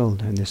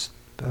field and this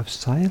of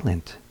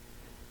silent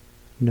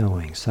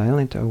knowing,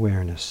 silent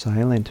awareness,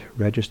 silent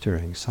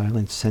registering,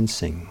 silent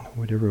sensing,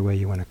 whatever way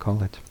you want to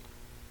call it.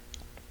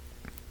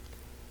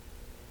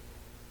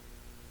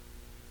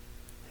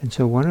 And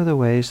so one of the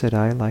ways that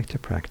I like to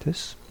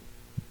practice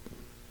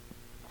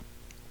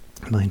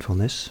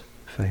mindfulness,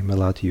 if I'm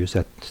allowed to use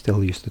that,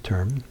 still use the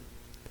term,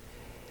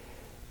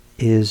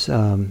 is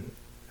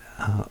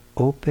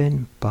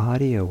open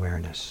body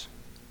awareness,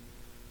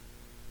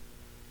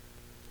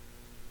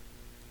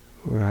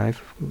 where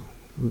I've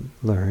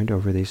learned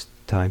over these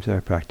times that I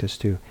practice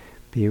to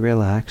be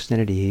relaxed and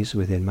at ease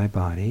within my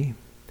body,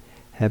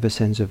 have a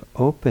sense of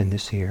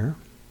openness here,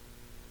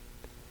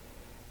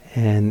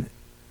 and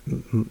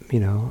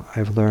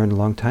I've learned a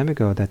long time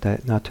ago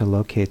that not to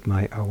locate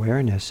my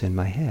awareness in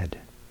my head.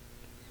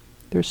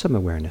 There's some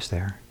awareness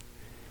there,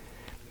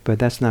 but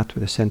that's not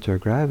the center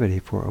of gravity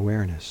for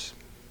awareness.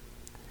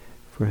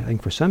 I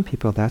think for some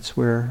people that's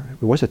where,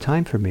 it was a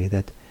time for me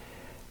that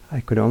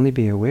I could only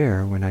be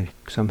aware when I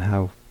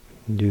somehow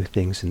knew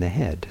things in the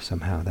head.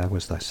 Somehow that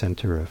was the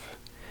center of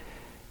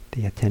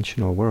the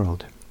attentional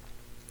world.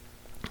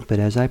 But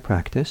as I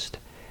practiced,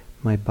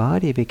 my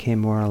body became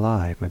more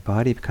alive. My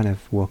body kind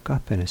of woke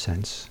up in a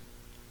sense.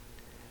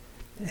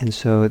 And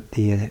so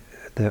the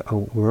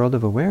world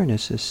of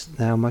awareness is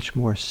now much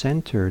more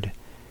centered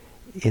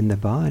in the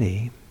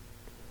body.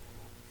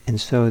 And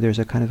so there's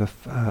a kind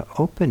of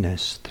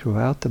openness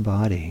throughout the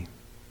body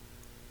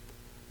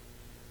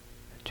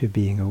to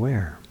being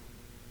aware.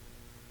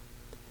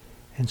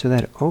 And so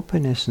that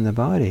openness in the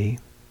body,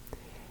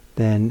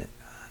 then,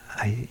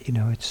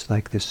 it's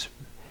like this,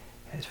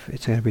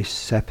 it's a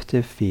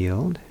receptive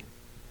field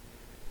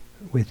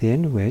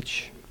within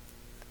which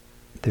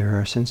there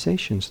are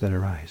sensations that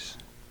arise,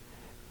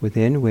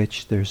 within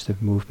which there's the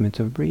movement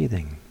of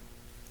breathing.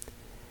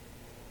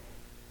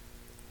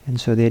 And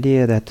so the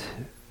idea that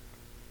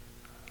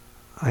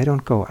I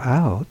don't go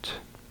out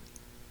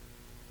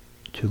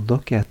to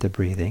look at the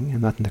breathing,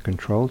 I'm not in the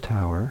control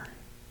tower,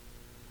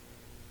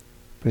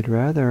 but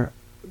rather,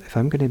 if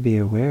I'm going to be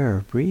aware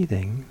of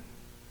breathing,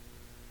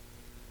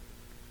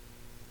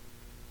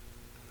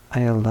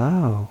 I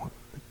allow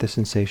the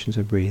sensations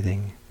of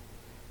breathing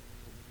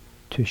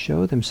to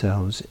show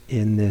themselves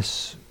in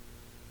this,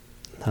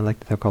 I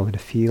like to call it a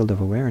field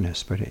of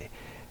awareness, but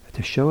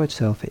to show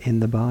itself in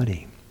the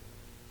body.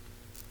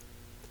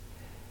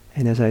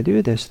 And as I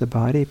do this, the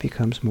body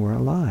becomes more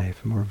alive,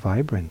 more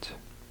vibrant,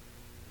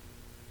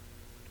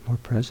 more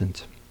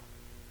present.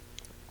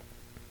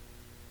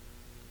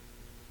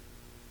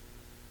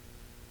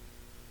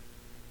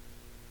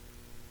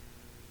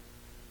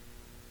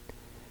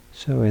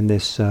 So in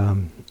this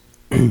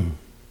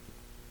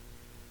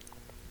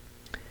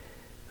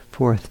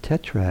first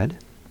tetrad,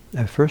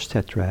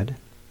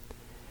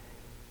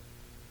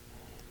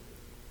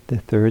 the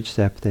third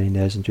step that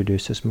Inez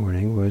introduced this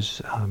morning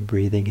was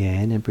breathing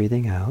in and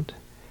breathing out.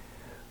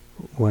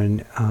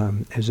 One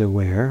is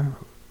aware,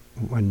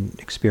 one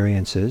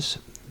experiences,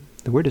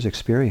 the word is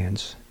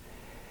experience,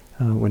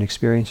 one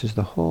experiences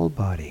the whole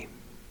body.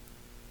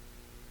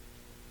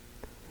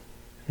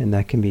 And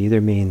that can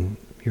either mean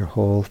your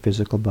whole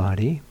physical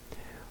body,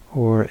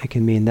 or it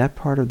can mean that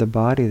part of the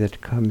body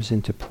that comes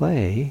into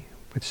play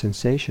with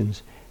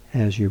sensations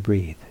as you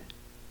breathe.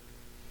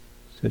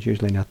 So it's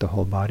usually not the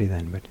whole body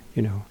then, but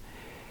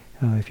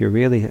if you're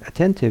really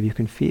attentive, you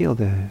can feel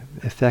the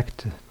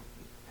effect,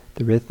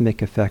 the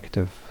rhythmic effect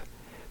of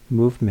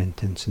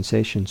movement and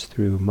sensations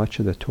through much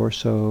of the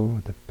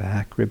torso, the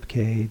back rib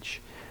cage,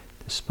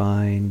 the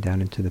spine,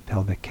 down into the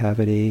pelvic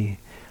cavity,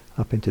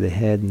 up into the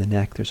head and the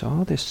neck. There's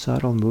all this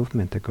subtle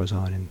movement that goes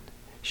on, and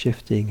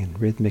shifting and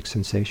rhythmic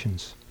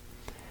sensations.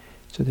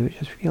 So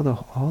just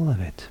feel all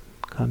of it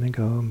come and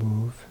go,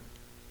 move,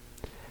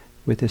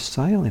 with this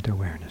silent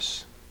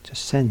awareness, to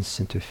sense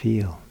and to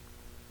feel.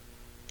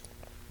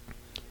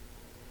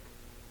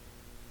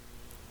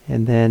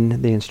 And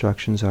then the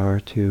instructions are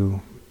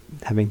to,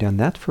 having done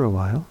that for a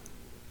while,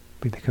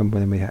 in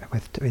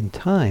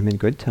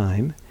good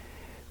time,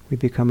 we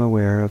become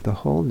aware of the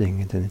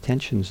holding and the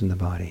tensions in the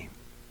body.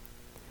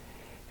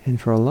 And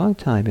for a long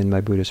time in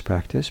my Buddhist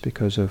practice,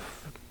 because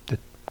of the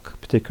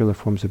particular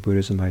forms of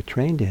Buddhism I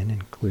trained in,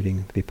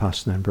 including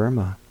Vipassana in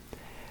Burma,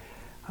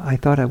 I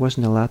thought I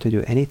wasn't allowed to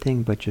do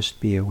anything but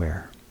just be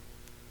aware.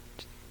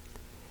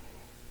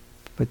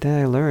 But then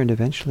I learned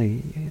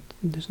eventually,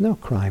 there's no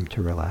crime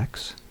to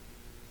relax.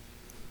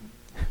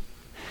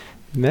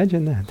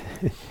 Imagine that.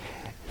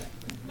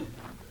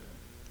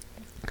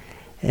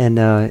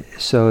 And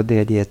so the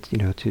idea,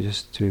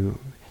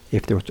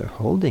 if there was a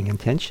holding and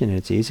tension, and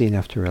it's easy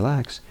enough to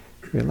relax,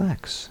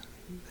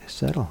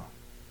 settle.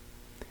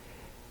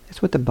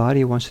 It's what the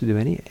body wants to do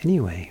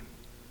anyway.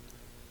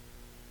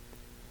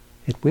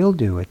 It will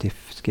do it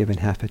if it's given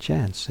half a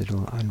chance.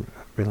 It'll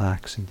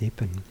relax and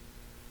deepen.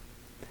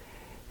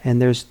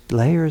 And there's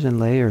layers and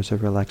layers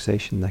of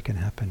relaxation that can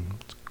happen.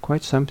 It's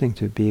quite something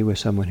to be with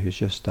someone who's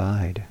just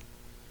died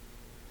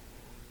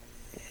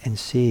and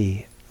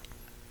see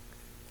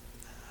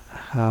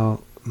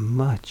how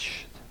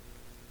much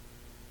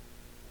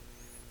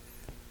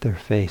their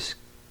face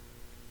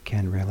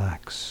can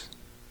relax.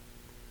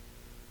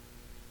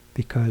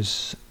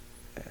 Because,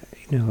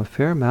 a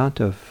fair amount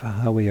of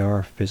how we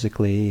are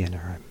physically and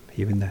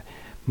even the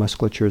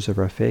musculatures of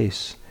our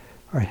face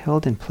are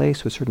held in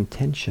place with certain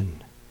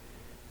tension,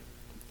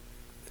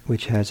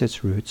 which has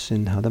its roots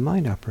in how the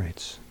mind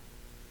operates.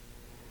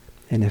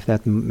 And if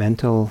that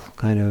mental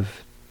kind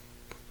of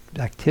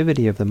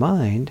activity of the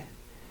mind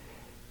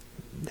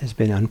has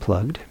been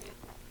unplugged,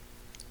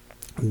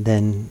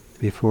 then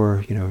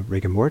before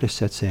rigor mortis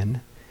sets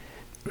in,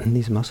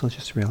 these muscles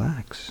just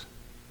relax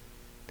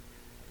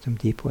in some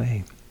deep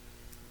way.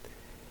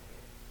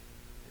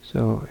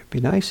 So it'd be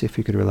nice if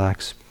you could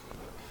relax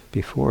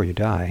before you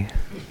die.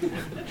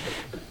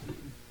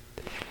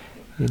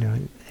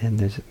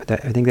 And I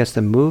think that's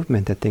the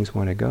movement that things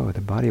want to go.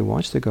 The body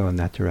wants to go in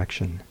that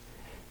direction,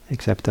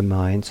 except the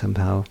mind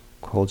somehow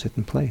holds it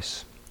in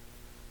place.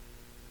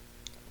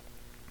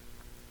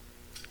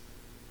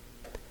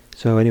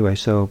 So anyway,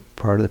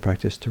 part of the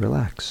practice to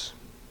relax.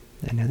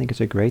 And I think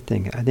it's a great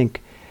thing. I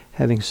think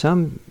having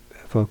some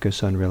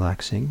focus on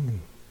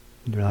relaxing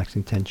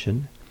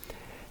tension,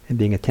 and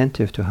being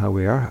attentive to how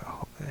we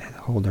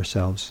hold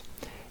ourselves,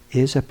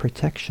 is a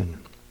protection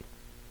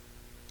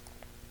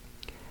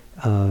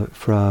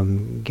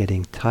from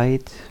getting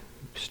tight,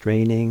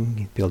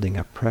 straining, building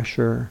up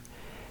pressure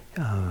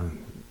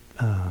in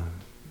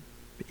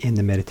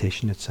the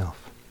meditation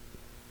itself.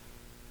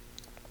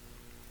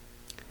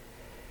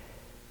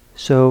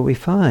 So we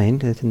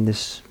find that in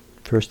this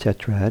first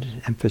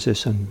tetrad,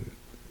 emphasis on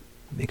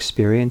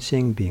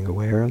experiencing, being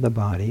aware of the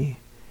body,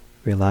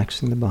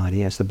 relaxing the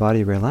body. As the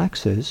body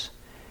relaxes,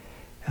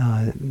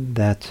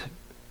 that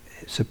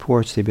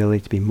supports the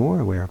ability to be more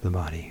aware of the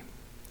body.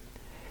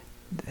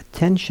 The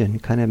tension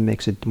kind of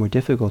makes it more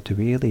difficult to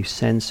really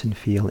sense and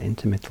feel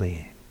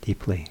intimately,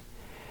 deeply.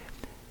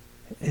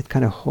 It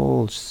kind of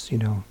holds,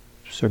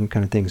 certain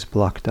kind of things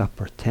blocked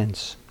up or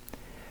tense.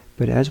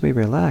 But as we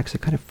relax,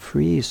 it kind of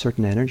frees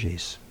certain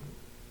energies.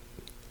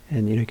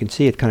 And you can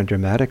see it kind of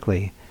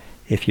dramatically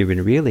if you've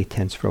been really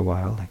tense for a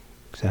while. Like,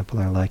 example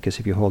I like is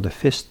if you hold a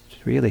fist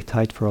really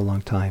tight for a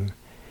long time,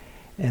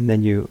 and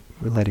then you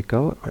let it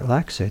go,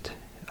 relax it,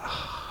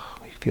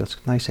 you feel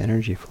nice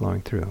energy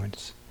flowing through.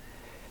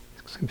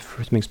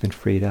 Everything's been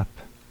freed up.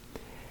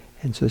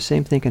 And so the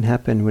same thing can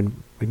happen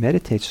when we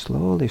meditate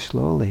slowly,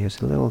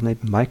 as little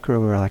micro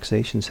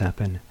relaxations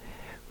happen.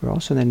 We're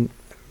also then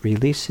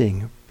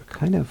releasing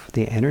kind of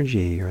the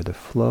energy or the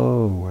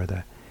flow or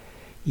the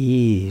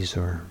ease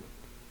or,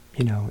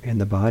 in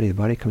the body. The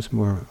body becomes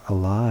more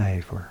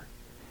alive or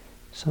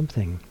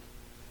something.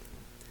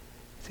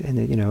 And,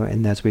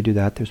 and as we do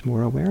that, there's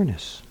more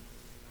awareness.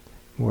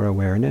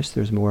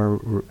 There's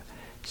more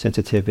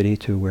sensitivity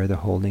to where the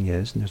holding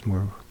is, and there's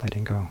more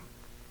letting go.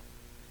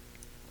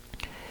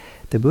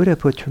 The Buddha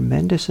put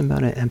tremendous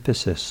amount of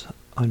emphasis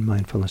on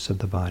mindfulness of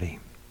the body.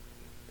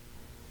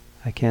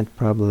 I can't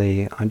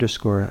probably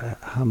underscore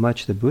how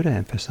much the Buddha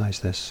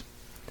emphasized this.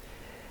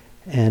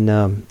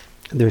 And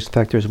there's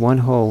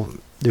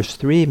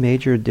three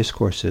major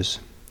discourses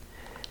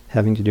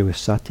having to do with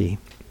Sati,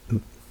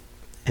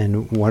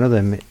 and one of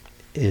them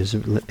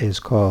is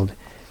called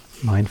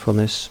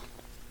mindfulness,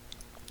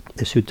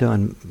 the Sutta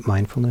on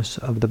mindfulness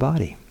of the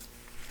body.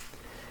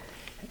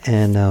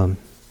 And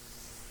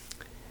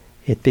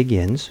It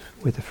begins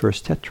with the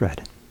first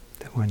tetrad,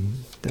 the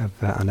one of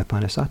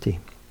Anapanasati.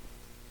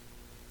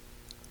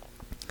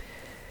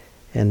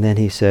 And then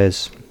he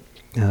says,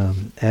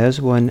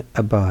 as one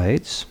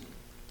abides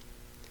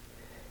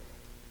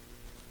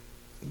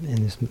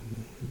in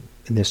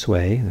this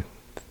way,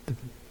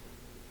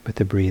 with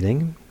the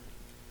breathing,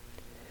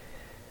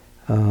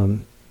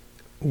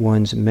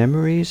 one's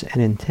memories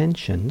and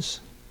intentions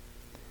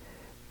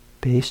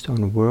based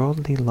on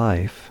worldly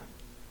life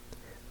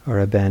are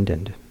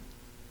abandoned.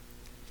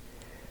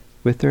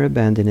 With their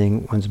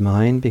abandoning, one's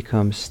mind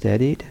becomes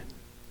steadied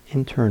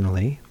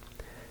internally,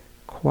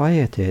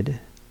 quieted,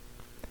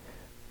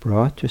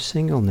 brought to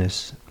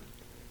singleness,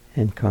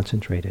 and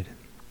concentrated.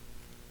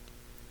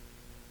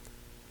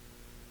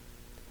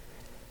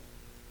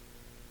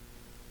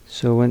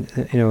 So when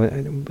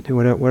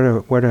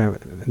what are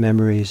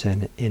memories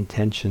and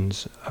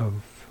intentions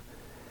of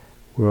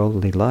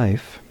worldly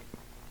life?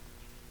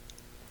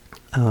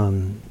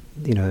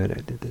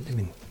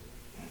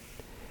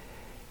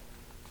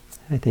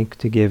 I think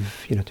to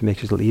give, to make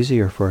it a little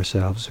easier for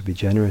ourselves, to be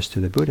generous to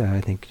the Buddha,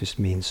 I think just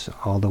means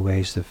all the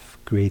ways of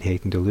greed,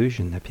 hate, and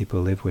delusion that people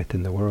live with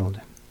in the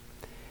world.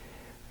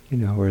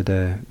 Or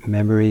the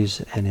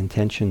memories and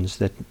intentions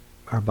that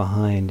are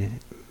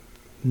behind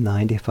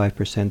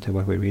 95% of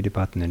what we read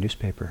about in the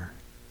newspaper.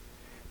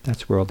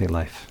 That's worldly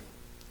life.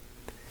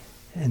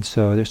 And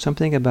so there's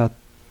something about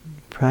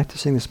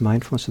practicing this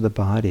mindfulness of the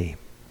body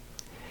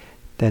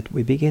that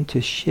we begin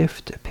to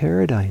shift, a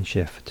paradigm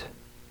shift.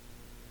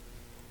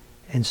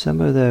 And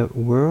some of the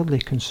worldly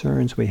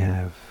concerns we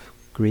have,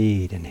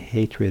 greed and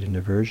hatred and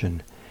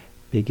aversion,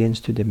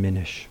 begins to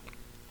diminish.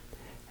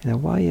 Now,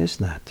 why is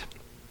that?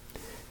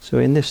 So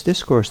in this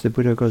discourse, the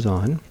Buddha goes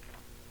on,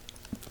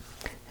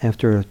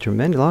 after a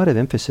tremendous lot of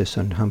emphasis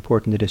on how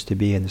important it is to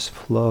be in this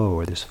flow,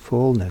 or this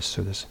fullness,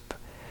 or this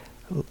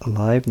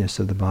aliveness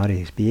of the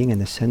body, being in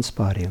the sense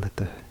body, and let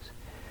the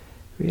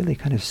really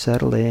kind of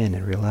settle in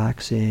and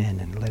relax in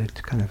and let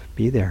it kind of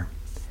be there.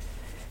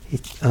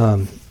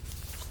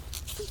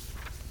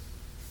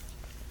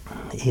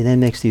 He then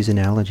makes these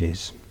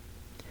analogies.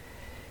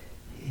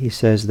 He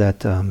says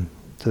that,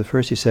 so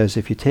first he says,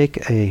 if you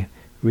take a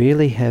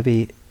really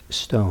heavy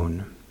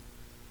stone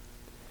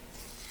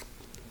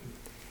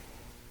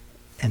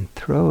and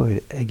throw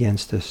it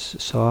against a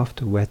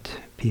soft, wet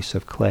piece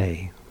of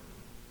clay,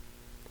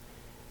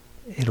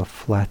 it'll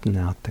flatten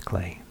out the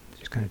clay,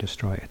 just kind of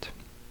destroy it.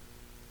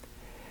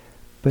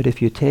 But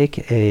if you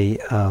take a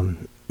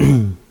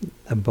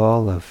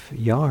ball of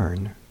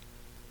yarn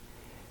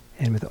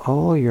and with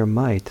all your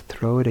might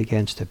throw it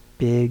against a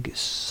big,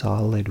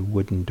 solid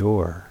wooden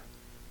door,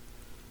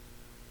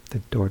 the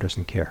door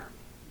doesn't care.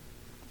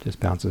 Just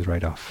bounces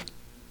right off.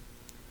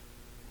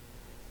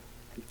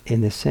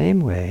 In the same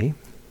way,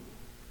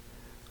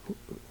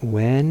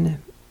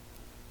 when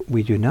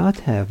we do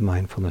not have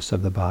mindfulness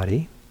of the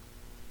body,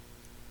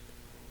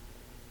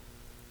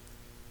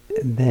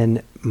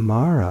 then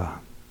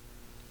Mara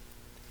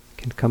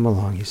can come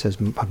along. He says,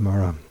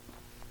 Mara.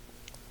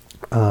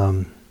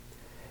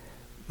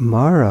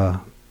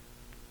 Mara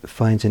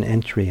finds an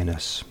entry in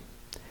us,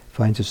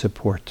 finds a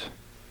support,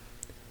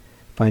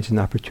 finds an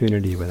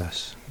opportunity with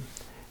us.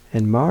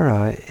 And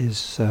Mara is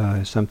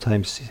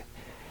sometimes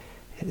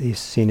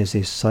seen as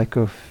these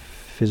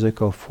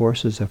psychophysical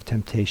forces of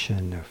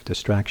temptation, of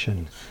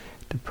distraction.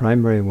 The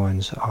primary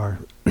ones are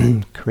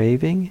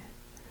craving,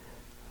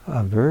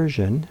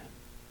 aversion,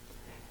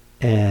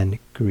 and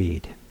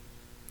greed.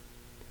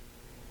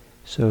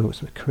 So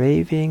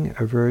craving,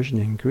 aversion,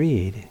 and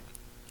greed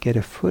get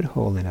a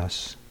foothold in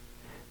us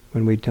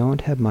when we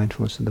don't have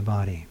mindfulness of the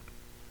body.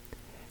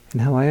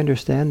 And how I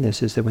understand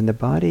this is that when we're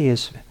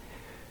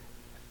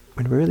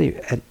really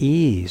at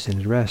ease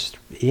and rest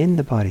in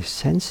the body,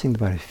 sensing the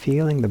body,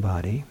 feeling the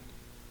body,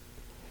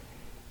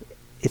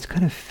 it's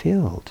kind of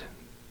filled.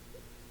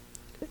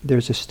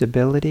 There's a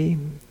stability,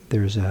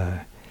 there's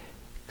a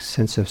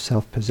sense of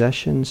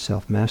self-possession,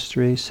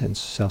 self-mastery,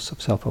 sense of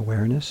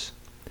self-awareness,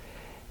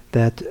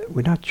 that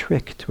we're not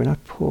tricked, we're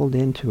not pulled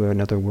into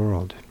another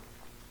world.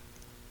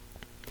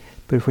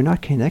 But if we're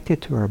not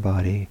connected to our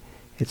body,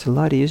 it's a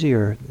lot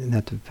easier in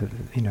that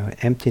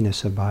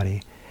emptiness of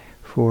body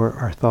for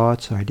our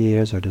thoughts, our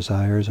ideas, our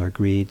desires, our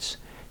greeds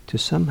to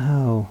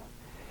somehow,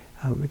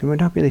 we're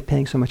not really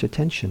paying so much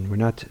attention. We're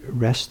not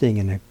resting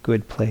in a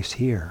good place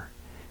here.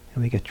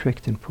 And we get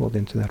tricked and pulled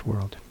into that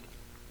world.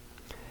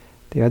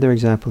 The other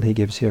example he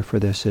gives here for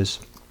this is,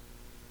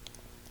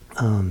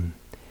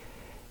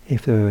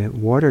 if the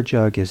water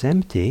jug is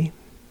empty,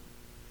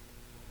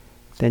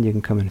 then you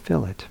can come and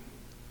fill it.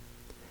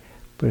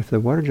 But if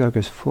the water jug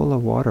is full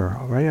of water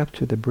right up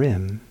to the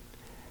brim,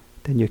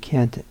 then you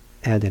can't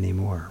add any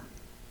more.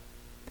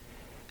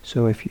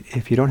 So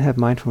if you don't have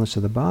mindfulness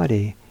of the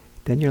body,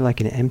 then you're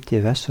like an empty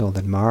vessel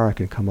that Mara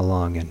can come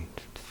along and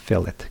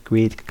fill it.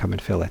 Greed can come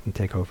and fill it and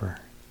take over.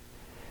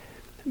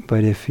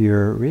 But if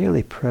you're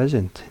really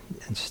present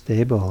and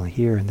stable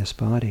here in this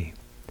body,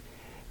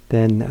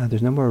 then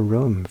there's no more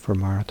room for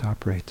Mara to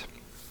operate.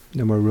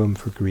 No more room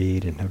for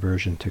greed and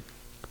aversion to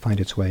find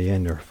its way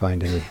in or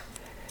find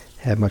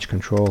have much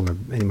control or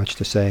any much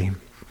to say.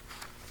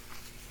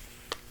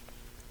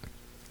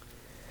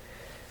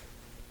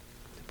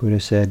 The Buddha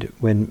said,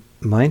 when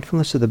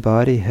mindfulness of the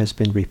body has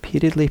been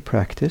repeatedly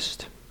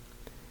practiced,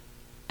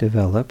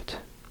 developed,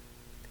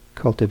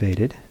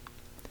 cultivated,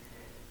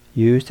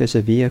 used as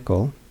a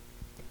vehicle,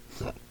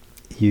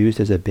 used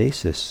as a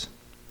basis,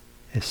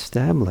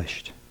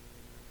 established,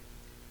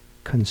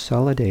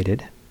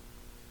 consolidated,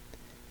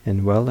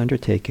 and well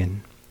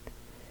undertaken,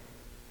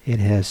 it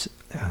has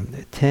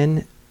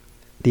 10,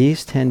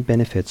 these 10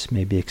 benefits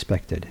may be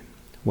expected.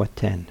 What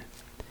 10?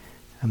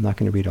 I'm not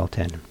going to read all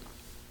 10,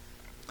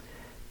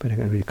 but I'm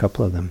going to read a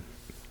couple of them.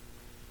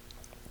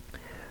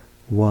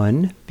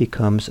 1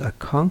 becomes a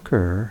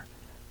conqueror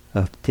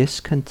of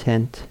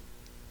discontent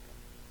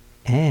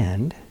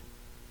and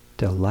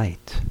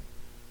delight.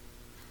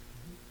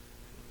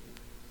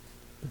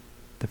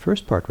 The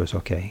first part was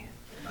okay.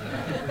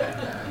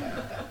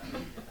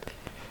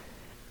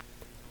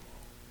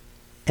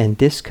 And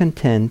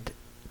discontent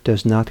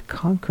does not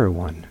conquer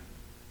one.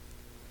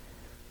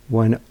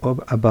 One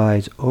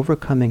abides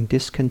overcoming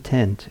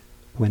discontent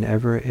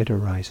whenever it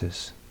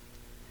arises.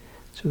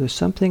 So there's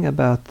something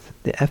about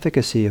the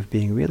efficacy of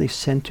being really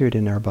centered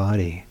in our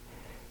body,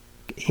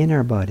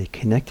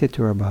 connected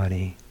to our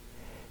body,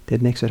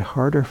 that makes it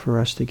harder for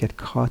us to get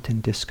caught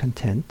in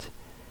discontent,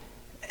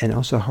 and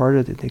also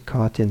harder to get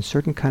caught in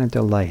certain kind of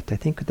delight. I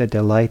think the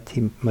delight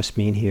he must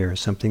mean here is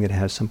something that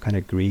has some kind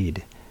of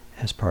greed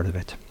as part of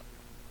it,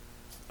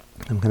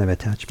 some kind of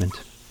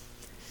attachment.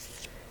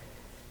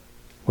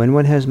 When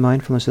one has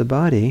mindfulness of the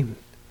body,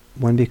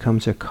 one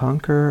becomes a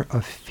conqueror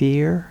of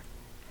fear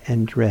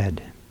and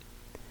dread.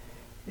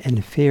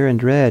 And fear and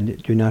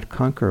dread do not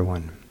conquer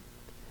one.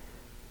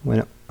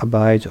 One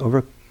abides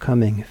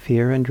overcoming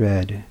fear and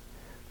dread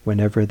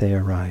whenever they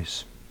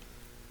arise.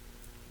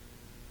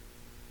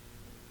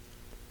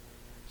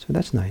 So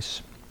that's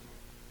nice.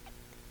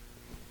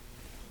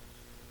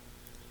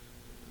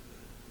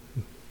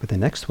 But the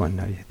next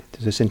one,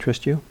 does this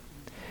interest you?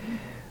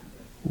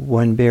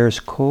 One bears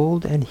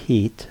cold and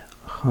heat,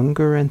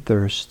 hunger and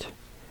thirst,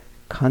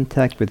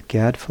 contact with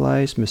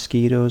gadflies,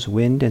 mosquitoes,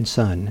 wind and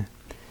sun,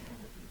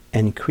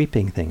 and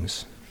creeping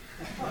things.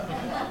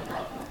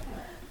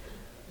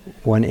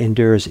 One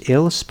endures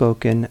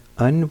ill-spoken,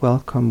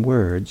 unwelcome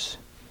words,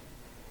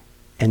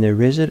 and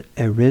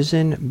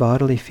arisen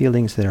bodily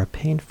feelings that are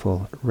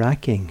painful,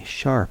 racking,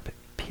 sharp,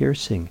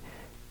 piercing,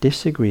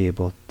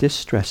 disagreeable,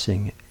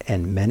 distressing,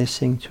 and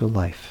menacing to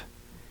life.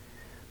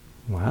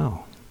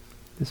 Wow.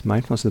 This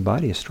mindfulness of the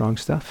body is strong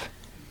stuff.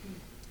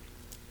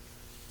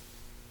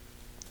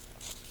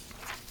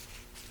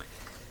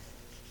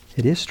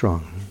 It is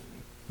strong.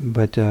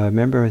 But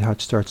remember how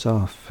it starts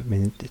off. I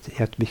mean, you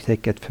have to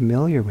get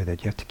familiar with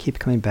it. You have to keep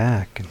coming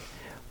back and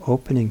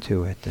opening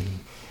to it and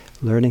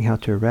learning how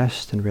to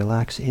rest and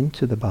relax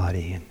into the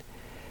body and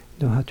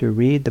know how to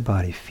read the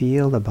body,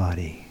 feel the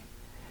body,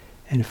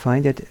 and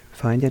find it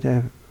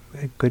a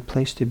good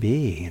place to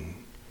be.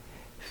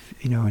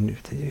 And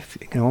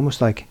almost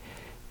like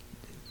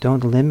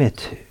don't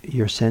limit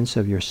your sense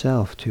of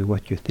yourself to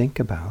what you think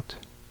about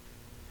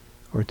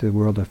or to the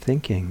world of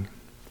thinking,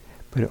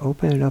 but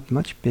open it up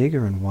much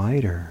bigger and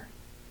wider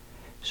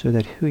so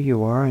that who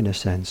you are, in a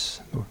sense,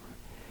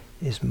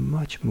 is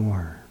much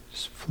more.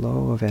 This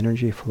flow of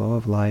energy, flow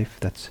of life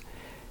that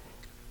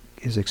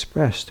is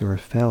expressed or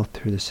felt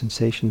through the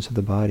sensations of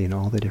the body in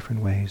all the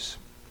different ways.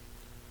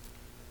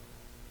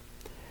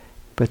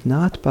 But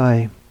not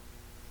by,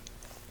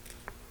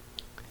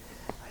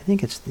 I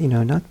think it's,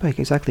 not by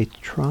exactly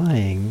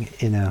trying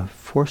in a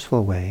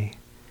forceful way,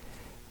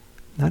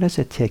 not as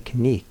a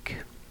technique.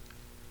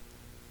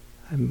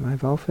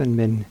 I've often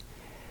been,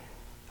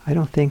 I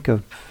don't think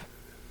of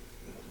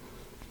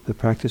the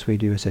practice we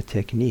do as a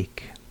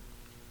technique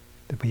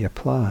that we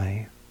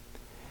apply.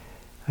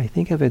 I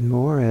think of it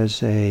more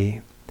as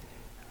a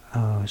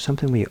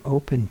something we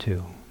open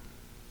to.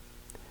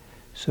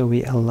 So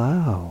we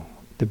allow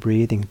the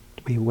breathing,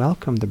 we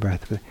welcome the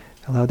breath, we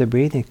allow the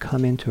breathing to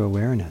come into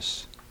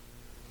awareness,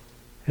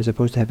 as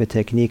opposed to have a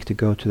technique to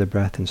go to the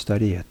breath and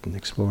study it and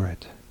explore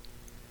it.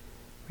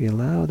 We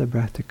allow the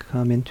breath to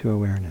come into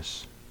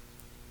awareness.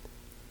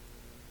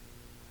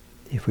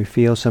 If we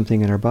feel something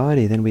in our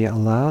body, then we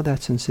allow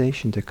that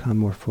sensation to come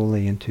more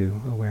fully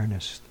into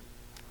awareness.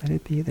 Let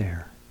it be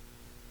there.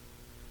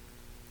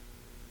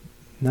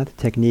 Not the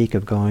technique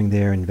of going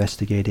there,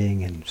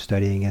 investigating and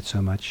studying it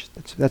so much.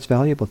 That's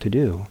valuable to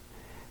do.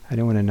 I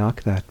don't want to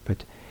knock that,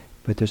 but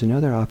there's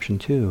another option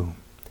too.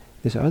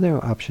 This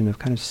other option of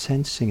kind of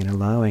sensing and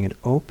allowing and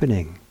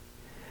opening,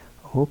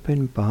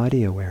 open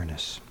body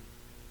awareness.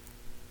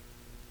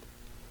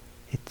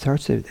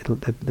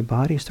 The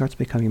body starts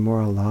becoming more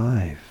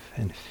alive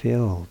and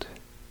filled.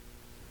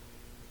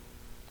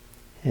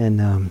 And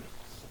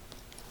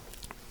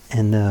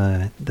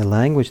the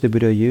language the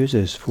Buddha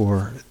uses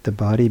for the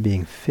body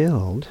being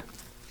filled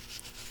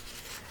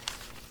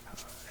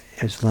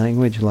is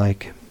language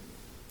like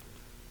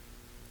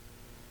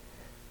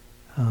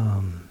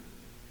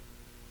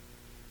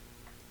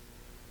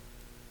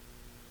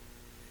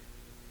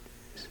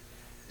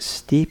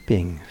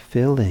steeping,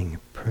 filling,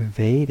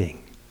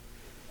 pervading.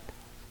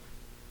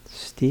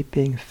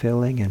 Steeping,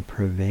 filling, and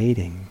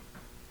pervading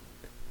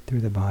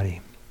through the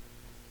body.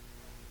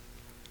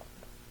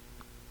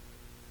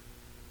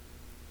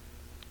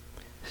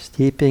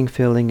 Steeping,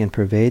 filling, and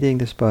pervading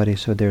this body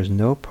so there's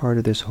no part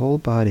of this whole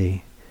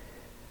body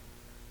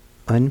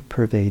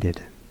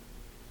unpervaded.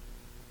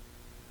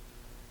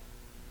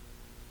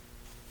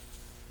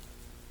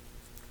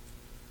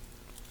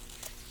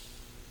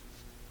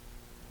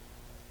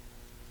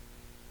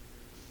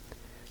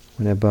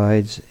 One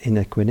abides in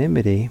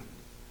equanimity.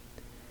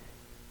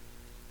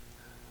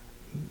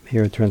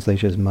 Here the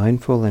translation is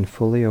mindful and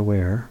fully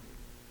aware.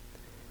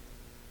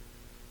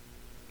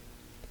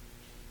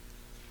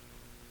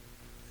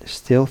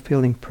 Still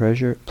feeling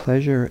pleasure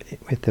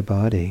with the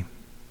body.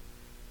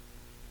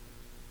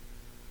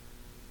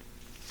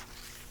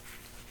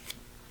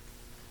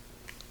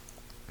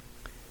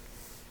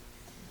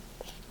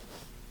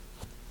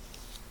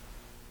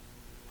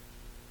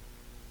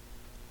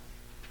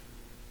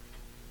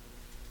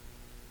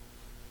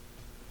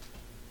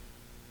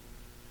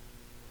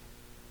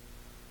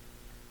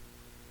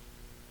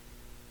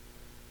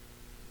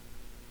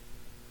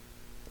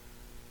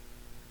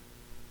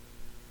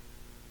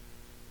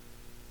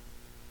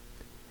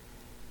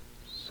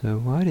 So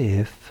what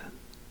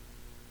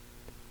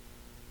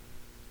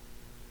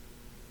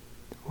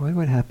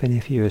would happen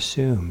if you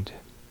assumed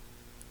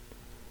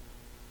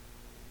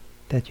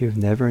that you've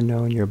never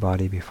known your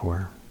body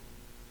before?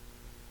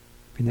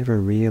 You've never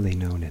really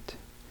known it.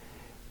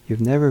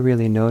 You've never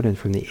really known it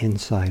from the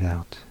inside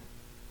out.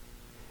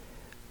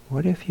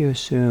 What if you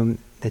assume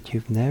that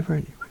you've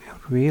never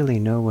really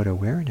know what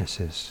awareness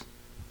is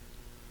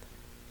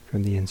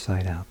from the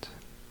inside out?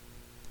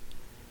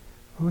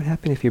 What would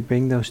happen if you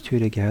bring those two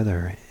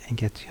together and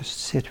get to just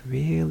sit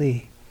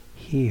really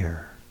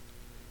here?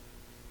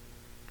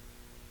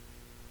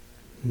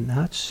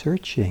 Not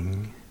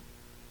searching,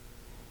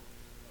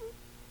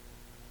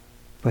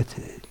 but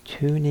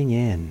tuning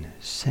in,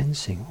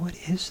 sensing, what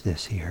is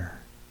this here?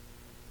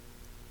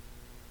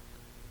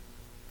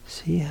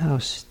 See how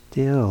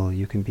still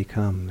you can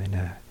become in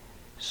a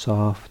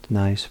soft,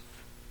 nice,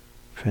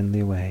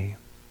 friendly way.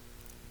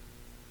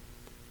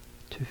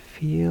 To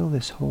feel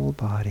this whole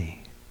body.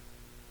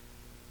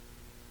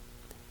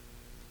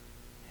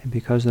 And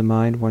because the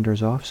mind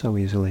wanders off so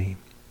easily,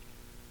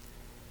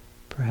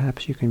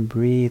 perhaps you can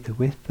breathe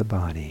with the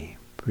body,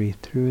 breathe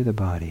through the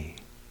body.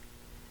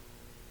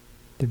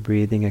 The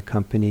breathing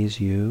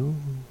accompanies you,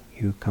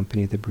 you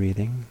accompany the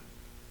breathing.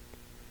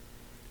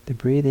 The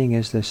breathing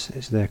is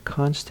the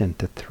constant,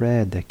 the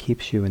thread that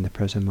keeps you in the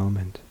present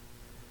moment.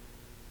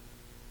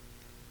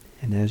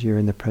 And as you're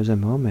in the present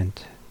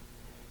moment,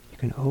 you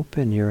can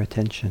open your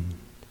attention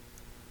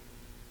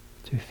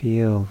to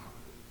feel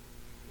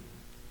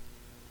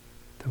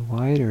the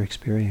wider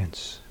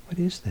experience. What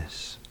is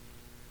this?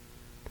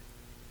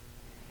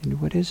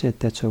 And what is it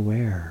that's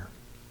aware?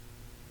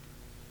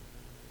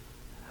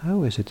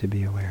 How is it to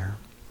be aware?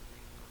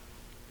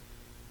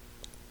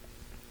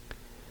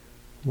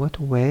 What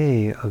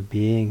way of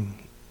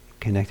being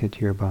connected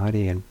to your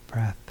body and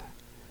breath?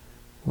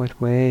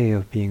 What way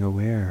of being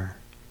aware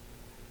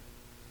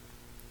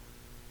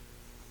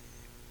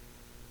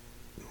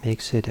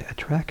makes it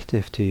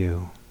attractive to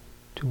you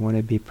to want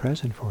to be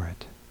present for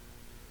it?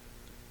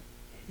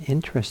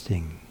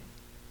 Interesting,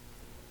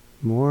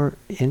 more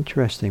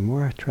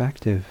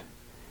attractive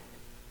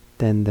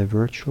than the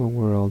virtual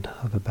world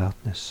of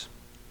aboutness.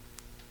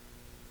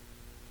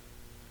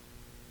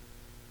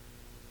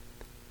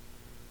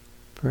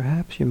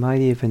 Perhaps you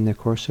might even, in the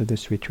course of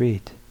this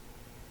retreat,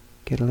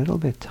 get a little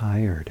bit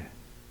tired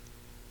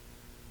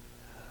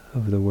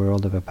of the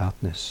world of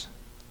aboutness.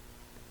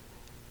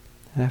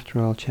 After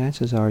all,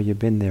 chances are you've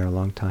been there a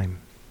long time.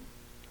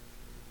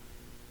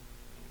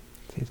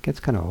 It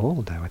gets kind of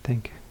old, I would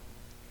think.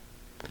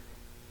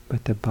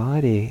 But the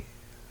body,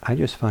 I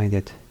just find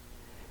it,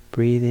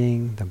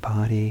 breathing, the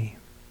body,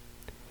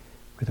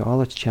 with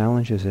all its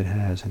challenges it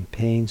has and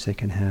pains it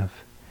can have,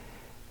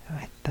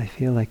 I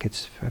feel like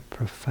it's a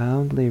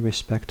profoundly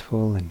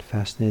respectful and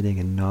fascinating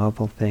and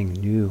novel thing,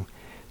 new,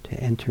 to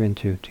enter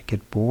into, to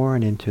get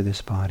born into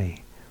this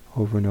body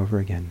over and over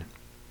again.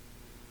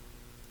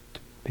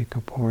 To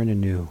become born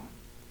anew.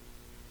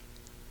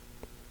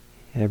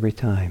 Every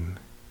time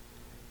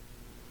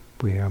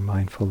we are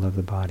mindful of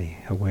the body,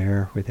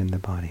 aware within the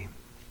body.